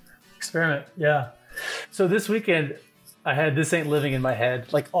 Sure. Experiment. Yeah. So this weekend, I had This Ain't Living in my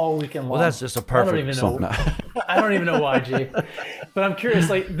head, like all weekend long. Well, that's just a perfect song. I don't even know why, G. But I'm curious,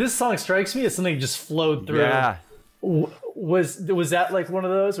 like, this song strikes me as something just flowed through. Yeah. Was that like one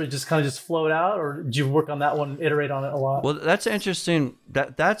of those where it just kind of just flowed out, or did you work on that one, iterate on it a lot? Well, that's interesting.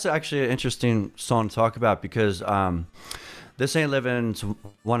 That's actually an interesting song to talk about, because This Ain't Living's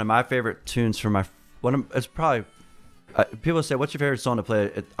one of my favorite tunes from it's probably, people say, what's your favorite song to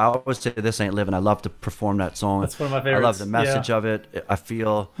play? I always say This Ain't Living. I love to perform that song. That's one of my favorites. I love the message of it. I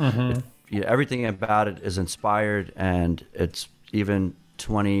feel everything about it is inspired, and it's even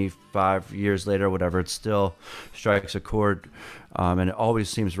 25 years later, whatever, it still strikes a chord, and it always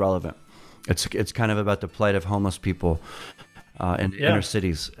seems relevant. It's kind of about the plight of homeless people in inner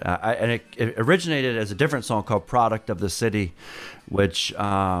cities, and it originated as a different song called "Product of the City," which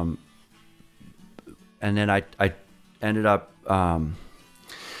and then I ended up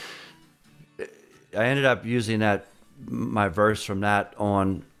using my verse from that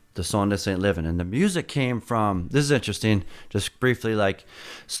on the song This Ain't Living. And the music came from, this is interesting, just briefly, like,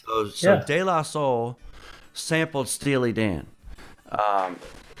 so De La Soul sampled Steely Dan. I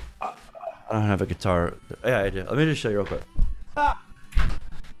don't have a guitar. Yeah, I do. Let me just show you real quick.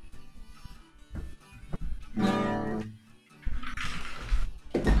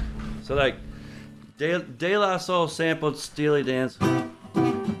 So like De La Soul sampled Steely Dan's.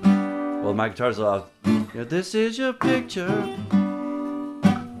 Well, my guitar's loud. This is your picture.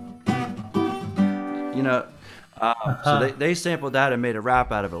 So they sampled that and made a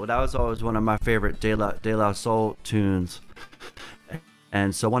rap out of it. Well, that was always one of my favorite De La Soul tunes.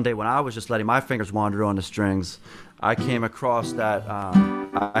 And so one day when I was just letting my fingers wander on the strings, I came across that.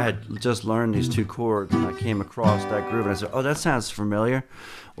 I had just learned these two chords, and I came across that groove, and I said, "Oh, that sounds familiar."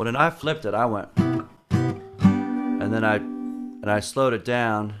 Well, then I flipped it. I went, and then I slowed it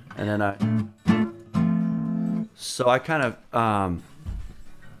down, and then so I kind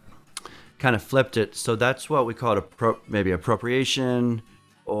of flipped it. So that's what we call maybe appropriation,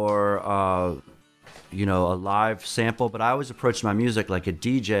 or a live sample. But I always approached my music like a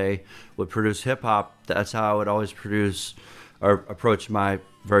DJ would produce hip hop. That's how I would always produce or approach my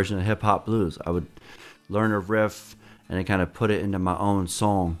version of hip hop blues. I would learn a riff and then kind of put it into my own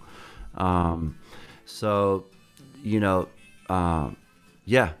song. And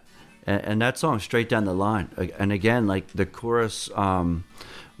that song, Straight Down the Line. And again, like the chorus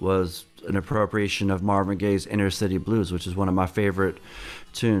was an appropriation of Marvin Gaye's Inner City Blues, which is one of my favorite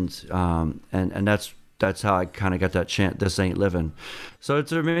tunes. And that's how I kind of got that chant, This Ain't Living. So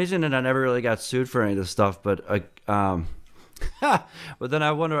it's amazing that I never really got sued for any of this stuff, but but then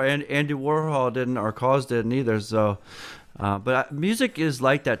I wonder, Andy Warhol didn't, or Cause didn't either. So, but music is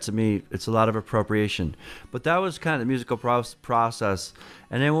like that to me. It's a lot of appropriation. But that was kind of the musical process.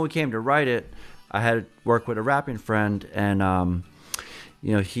 And then when we came to write it, I had to work with a rapping friend, and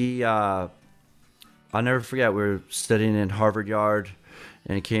he, I'll never forget, we were studying in Harvard Yard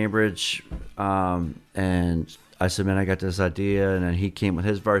in Cambridge, and I said, man, I got this idea, and then he came with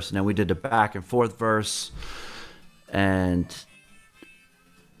his verse, and then we did the back and forth verse, and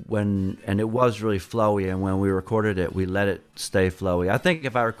it was really flowy, and when we recorded it, we let it stay flowy. I think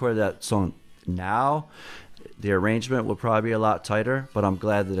if I recorded that song now, the arrangement would probably be a lot tighter, but I'm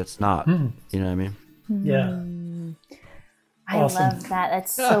glad that it's not. You know what I mean? Yeah. I love that.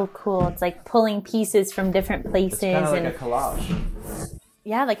 That's so cool. It's like pulling pieces from different places. It's kind of like a collage.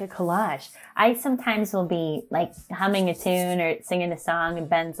 Yeah, like a collage. I sometimes will be like humming a tune or singing a song, and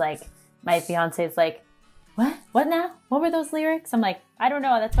Ben's like, my fiance is like, what now? What were those lyrics? I'm like, I don't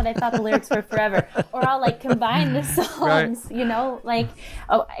know. That's what I thought the lyrics were forever. Or I'll like combine the songs, you know, like,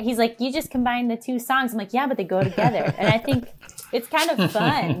 oh, he's like, you just combine the two songs. I'm like, yeah, but they go together. And I think it's kind of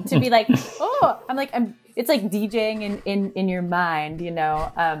fun to be like, oh, it's like DJing in your mind, you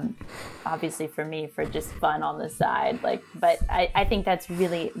know, obviously for me, for just fun on the side, like, but I think that's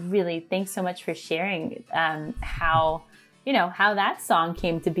really, really, thanks so much for sharing, how that song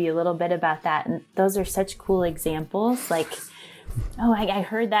came to be a little bit about that. And those are such cool examples. Like, oh, I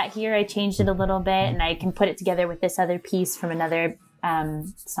heard that here. I changed it a little bit and I can put it together with this other piece from another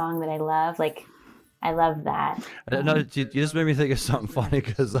song that I love. Like, I love that. No, you just made me think of something funny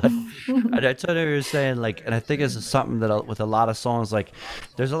because I told you what you were saying, like, and I think it's something that with a lot of songs, like,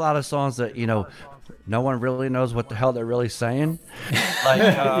 there's a lot of songs that, you know, no one really knows what the hell they're really saying. Like,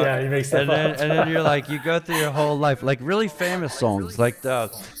 yeah, you make stuff up. And then you're like, you go through your whole life, like really famous songs, like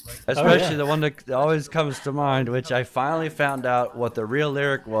especially the one that always comes to mind, which I finally found out what the real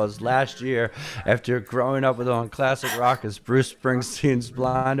lyric was last year after growing up with on classic rock, is Bruce Springsteen's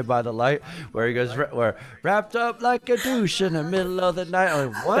 "Blinded by the Light," where he goes, "We're wrapped up like a douche in the middle of the night."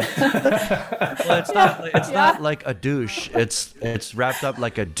 I'm like, what? Well, it's not like a douche. It's wrapped up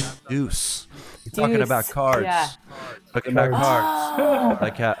like a deuce. Talking about cards. Yeah. Talking about cards.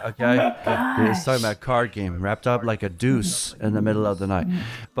 Like, okay. He's talking about card game. Wrapped up like a deuce in the middle of the night.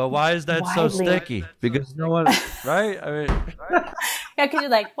 But why is that so sticky? Because no one, right? I mean, yeah, because you're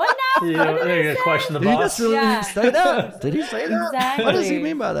like, what now? You're going to question the boss. Did he really say that? Did he say that? Exactly. What does he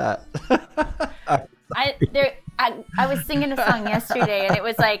mean by that? I was singing a song yesterday and it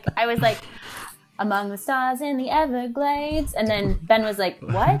was like, I was like, among the stars in the Everglades, and then Ben was like,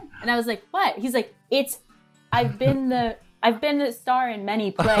 what? And I was like, what? He's like, I've been the star in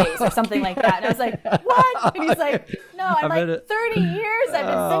many plays or something like that. And I was like, what? And he's like, no, I'm like 30 years I've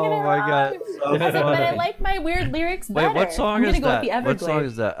been singing it wrong. God. So I was like, but I like my weird lyrics better. Wait, what song is that? What song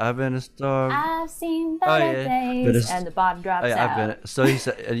is that? I've been a star. I've seen better days, and the bottom drops out. So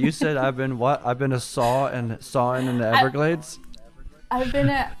you said I've been what? I've been a sawing in the Everglades? I've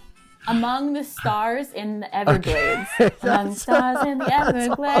been among the stars in the Everglades. Okay. Among stars in the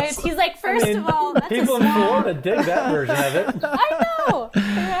Everglades. He's like, first of all, that's people in Florida dig that version of it. I know,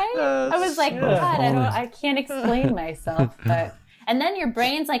 right? I was like, God, I can't explain myself. But and then your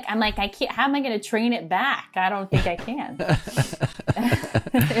brain's like, I'm like, I can't. How am I going to train it back? I don't think I can.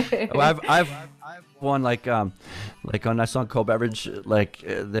 Well, I've one like on that song Cold Beverage, like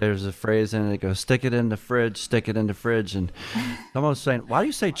there's a phrase in it that goes, stick it in the fridge, and someone was saying, why do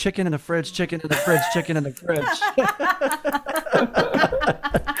you say chicken in the fridge, chicken in the fridge, chicken in the fridge?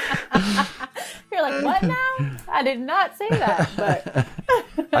 You're like, what now? I did not say that, but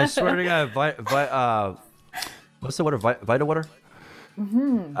I swear to God, what's the water, Vita water?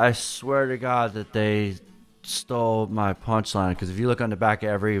 Mm-hmm. I swear to God that they stole my punchline, because if you look on the back of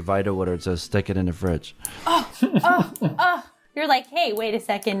every Vita water, it says stick it in the fridge. You're like, hey, wait a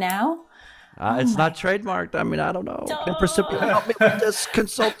second now. It's not trademarked. I mean, I don't know. Can Praecipio help me with this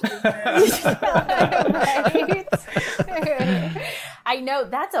consulting? I know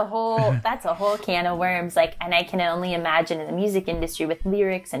that's a whole can of worms. Like, and I can only imagine in the music industry with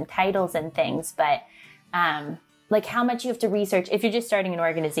lyrics and titles and things, but like how much you have to research if you're just starting an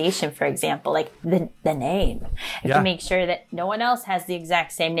organization, for example, like the name. You have to make sure that no one else has the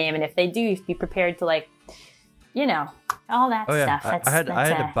exact same name, and if they do, you have to be prepared to, like, you know, all that stuff. I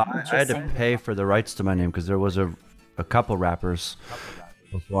had to pay for the rights to my name because there was a couple rappers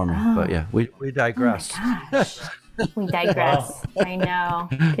before me. But yeah, we digress. Oh my gosh. We digress. Wow. I know.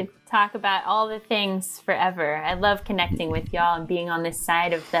 We could talk about all the things forever. I love connecting with y'all and being on this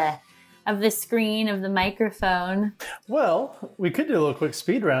side of the screen, of the microphone. Well, we could do a little quick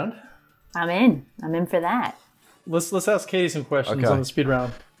speed round. I'm in for that. Let's ask Katie some questions on the speed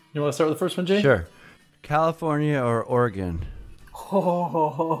round. You want to start with the first one, Jay? Sure. California or Oregon?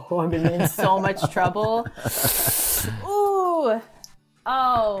 Oh, I'm in so much trouble. Ooh.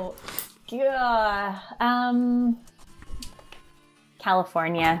 Oh, God.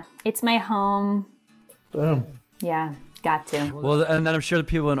 California. It's my home. Boom. Yeah, got to. Well, and then I'm sure the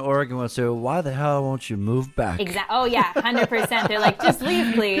people in Oregon will say, well, why the hell won't you move back? Exactly. Oh, yeah, 100%. They're like, just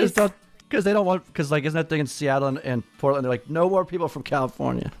leave, please. Because they don't want, because like, isn't that thing in Seattle and Portland? They're like, no more people from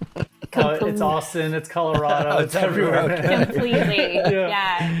California. It's Austin, it's Colorado, it's everywhere. Okay. Completely.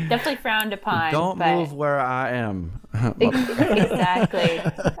 Yeah, definitely frowned upon. Don't move where I am. Exactly.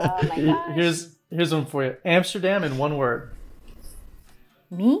 Oh my gosh. Here's one for you. Amsterdam in one word.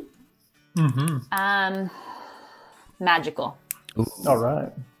 Me? Mm-hmm. Magical. Ooh. All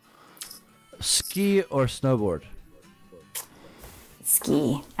right. Ski or snowboard?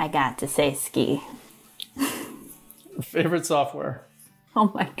 Ski. I got to say ski. Favorite software?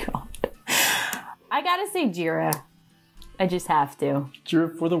 Oh my God. I gotta say Jira. I just have to.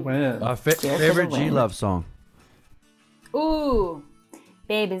 Jira for the win. Favorite G-Love song? Ooh.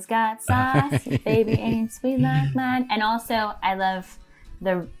 Baby's got sauce. Baby ain't sweet like mine. And also, I love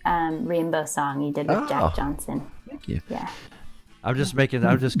the Rainbow song you did with Jack Johnson. Thank you. Yeah. I'm just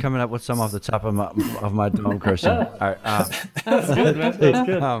coming up with some off the top of my dome, Christian. All right. That's good, man. That's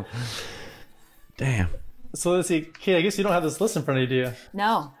good. Damn. So let's see. Kate, I guess you don't have this list in front of you, do you?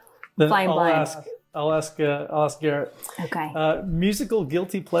 No. Then Flying blind. I'll ask Garrett. Okay. Musical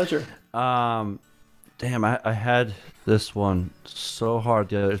guilty pleasure. Damn, I had this one so hard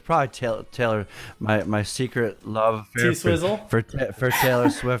the other day. It's probably Taylor, my secret love affair for Taylor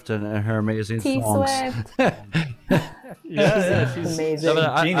Swift and her amazing songs. T-Swift. Yeah, she's amazing. No,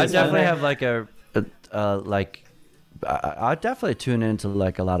 I definitely have like I definitely tune into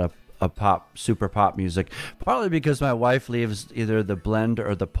like a lot of super pop music, partly because my wife leaves either the Blend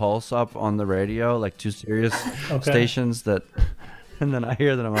or the Pulse up on the radio, like two Sirius stations that, and then I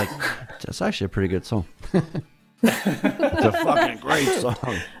hear that I'm like, that's actually a pretty good song. It's a fucking great song.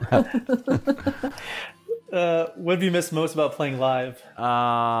 What have you missed most about playing live?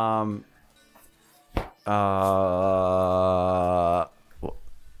 Well,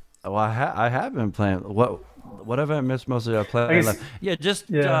 I have been playing. What have I missed mostly about playing live?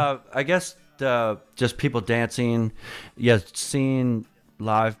 Yeah, I guess just people dancing. Yeah, seeing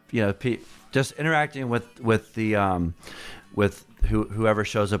live. You know, just interacting with the with whoever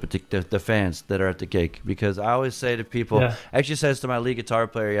shows up at the fans that are at the gig. Because I always say to people, I actually says to my lead guitar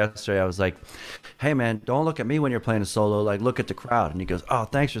player yesterday, I was like, hey man, don't look at me when you're playing a solo, like look at the crowd. And he goes, oh,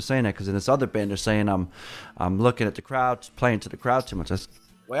 thanks for saying that, because in this other band they're saying I'm looking at the crowd, playing to the crowd too much. The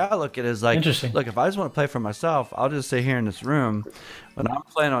way I look at it is like, look, if I just want to play for myself, I'll just sit here in this room. When I'm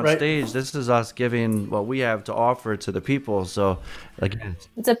playing on stage, this is us giving what we have to offer to the people. So, like,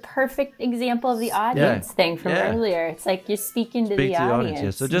 it's a perfect example of the audience thing from earlier. It's like you're speaking to the audience.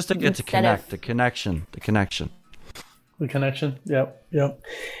 Yeah. So just to get to connect, the connection. The connection. Yep.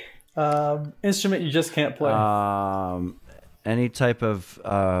 Instrument you just can't play. Any type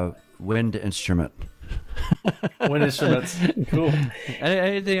of wind instrument. Wind instruments. Cool.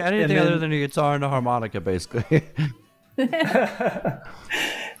 Anything other than a guitar and a harmonica, basically. And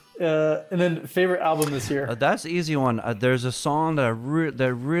then favorite album this year? That's an easy one. There's a song that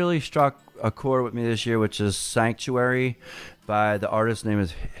that really struck a chord with me this year, which is Sanctuary by the artist's name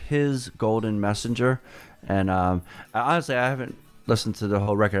is His Golden Messenger. And honestly, I haven't listened to the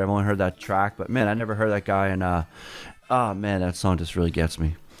whole record. I've only heard that track. But man, I never heard that guy. And oh man, that song just really gets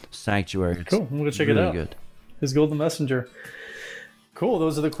me. Sanctuary. Cool. I'm going to check it out. Good. His Golden Messenger. Cool.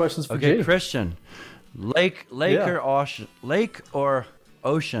 Those are the questions for Jay. Christian. Lake or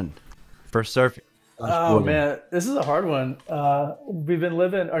ocean for surfing? Oh man, this is a hard one. We've been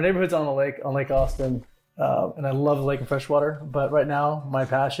living, our neighborhood's on Lake Austin, and I love the lake and freshwater. But right now, my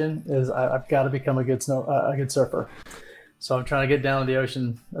passion is I've got to become a good surfer. So I'm trying to get down to the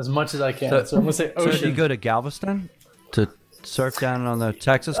ocean as much as I can. So I'm gonna say ocean. So do you go to Galveston to surf down on the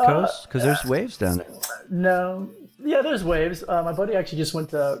Texas coast? Because there's waves down there. No, yeah, there's waves. My buddy actually just went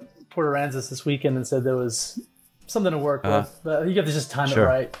to Port Aransas this weekend and said there was something to work with, but you have to just time it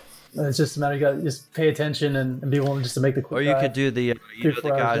right. And it's just a matter, you got to just pay attention and be willing just to make the quick. Or you could do the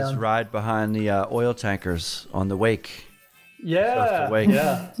guys ride behind the oil tankers on the wake. Yeah, the wake.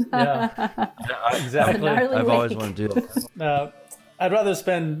 Yeah, exactly. I've always wanted to do it. I'd rather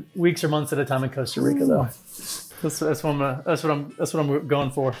spend weeks or months at a time in Costa Rica, though. That's what I'm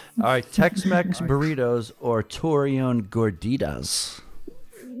going for. All right, Tex-Mex burritos or Torreon gorditas.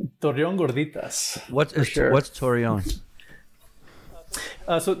 Torreon gorditas. What's Torreon?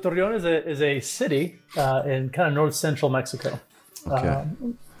 So Torreon is a city in kind of north central Mexico. Okay.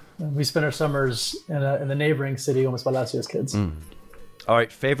 We spend our summers in the neighboring city, Gómez Palacios kids. All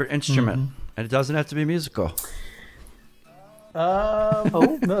right, favorite instrument, and it doesn't have to be musical. No,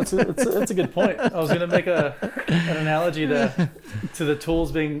 it's a good point. I was going to make an analogy to the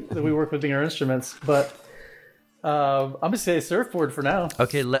tools that we work with being our instruments, but I'm going to say surfboard for now.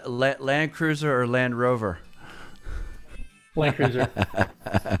 Okay, Land Cruiser or Land Rover? Land Cruiser.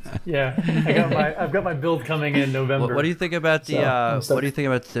 Yeah, I've got my build coming in November. What do you think about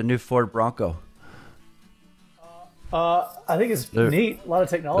the new Ford Bronco? I think it's neat. A lot of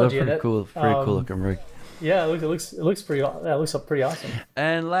technology in it. Cool, pretty cool looking rig. Yeah, it looks pretty awesome.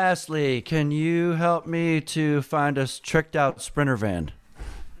 And lastly, can you help me to find a tricked out Sprinter van?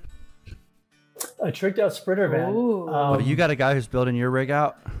 A tricked out Sprinter van. You got a guy who's building your rig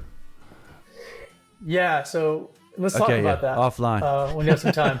out? Yeah, so Let's talk about that offline when you have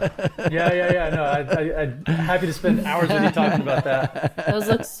some time. Yeah. No, I'm happy to spend hours with you talking about that. Those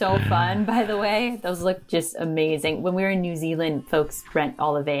look so fun, by the way. Those look just amazing. When we were in New Zealand, folks rent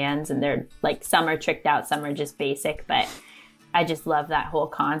all the vans, and they're like, some are tricked out, some are just basic. But I just love that whole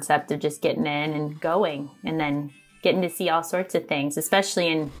concept of just getting in and going, and then getting to see all sorts of things, especially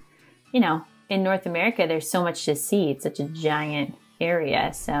in North America. There's so much to see. It's such a giant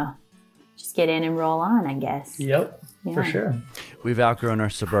area. So just get in and roll on, I guess. Yep, for sure. We've outgrown our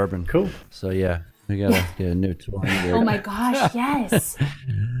Suburban. Cool. So yeah, we gotta get a new tour. Oh my gosh, yes.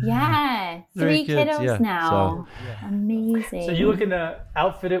 Yeah. 3 kiddos now. So, amazing. So you looking to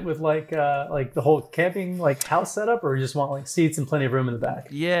outfit it with like the whole camping like house setup, or you just want like seats and plenty of room in the back?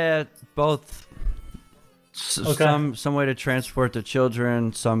 Yeah, both. Some way to transport the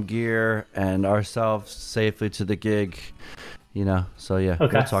children, some gear, and ourselves safely to the gig. So yeah, we'll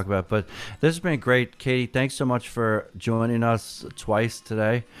talk about it. But this has been great. Katie, thanks so much for joining us twice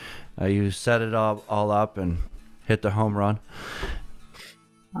today. You set it all up and hit the home run.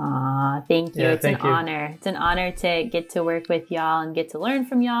 Aw, thank you. It's an honor. It's an honor to get to work with y'all and get to learn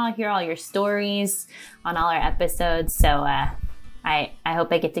from y'all, hear all your stories on all our episodes. So I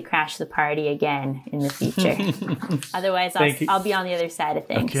hope I get to crash the party again in the future. Otherwise, I'll be on the other side of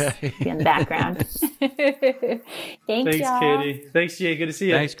things. Okay. Be in the background. Thanks, y'all. Katie. Thanks, Jay. Good to see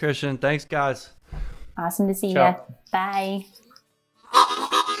you. Thanks, Christian. Thanks, guys. Awesome to see you. Bye.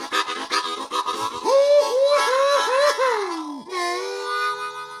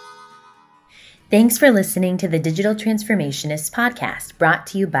 Thanks for listening to the Digital Transformationists podcast, brought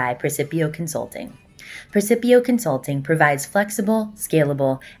to you by Praecipio Consulting. Praecipio Consulting provides flexible,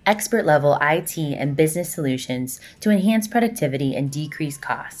 scalable, expert-level IT and business solutions to enhance productivity and decrease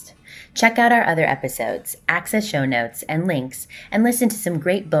cost. Check out our other episodes, access show notes and links, and listen to some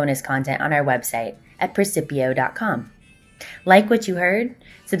great bonus content on our website at praecipio.com. Like what you heard?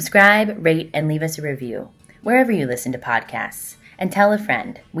 Subscribe, rate, and leave us a review wherever you listen to podcasts. And tell a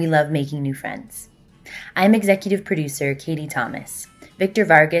friend. We love making new friends. I'm executive producer Katie Thomas. Victor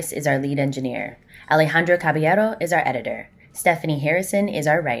Vargas is our lead engineer. Alejandro Caballero is our editor. Stephanie Harrison is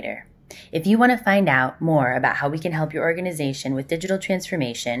our writer. If you want to find out more about how we can help your organization with digital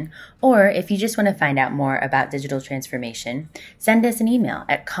transformation, or if you just want to find out more about digital transformation, send us an email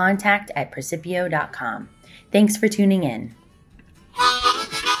at contact@praecipio.com. Thanks for tuning in.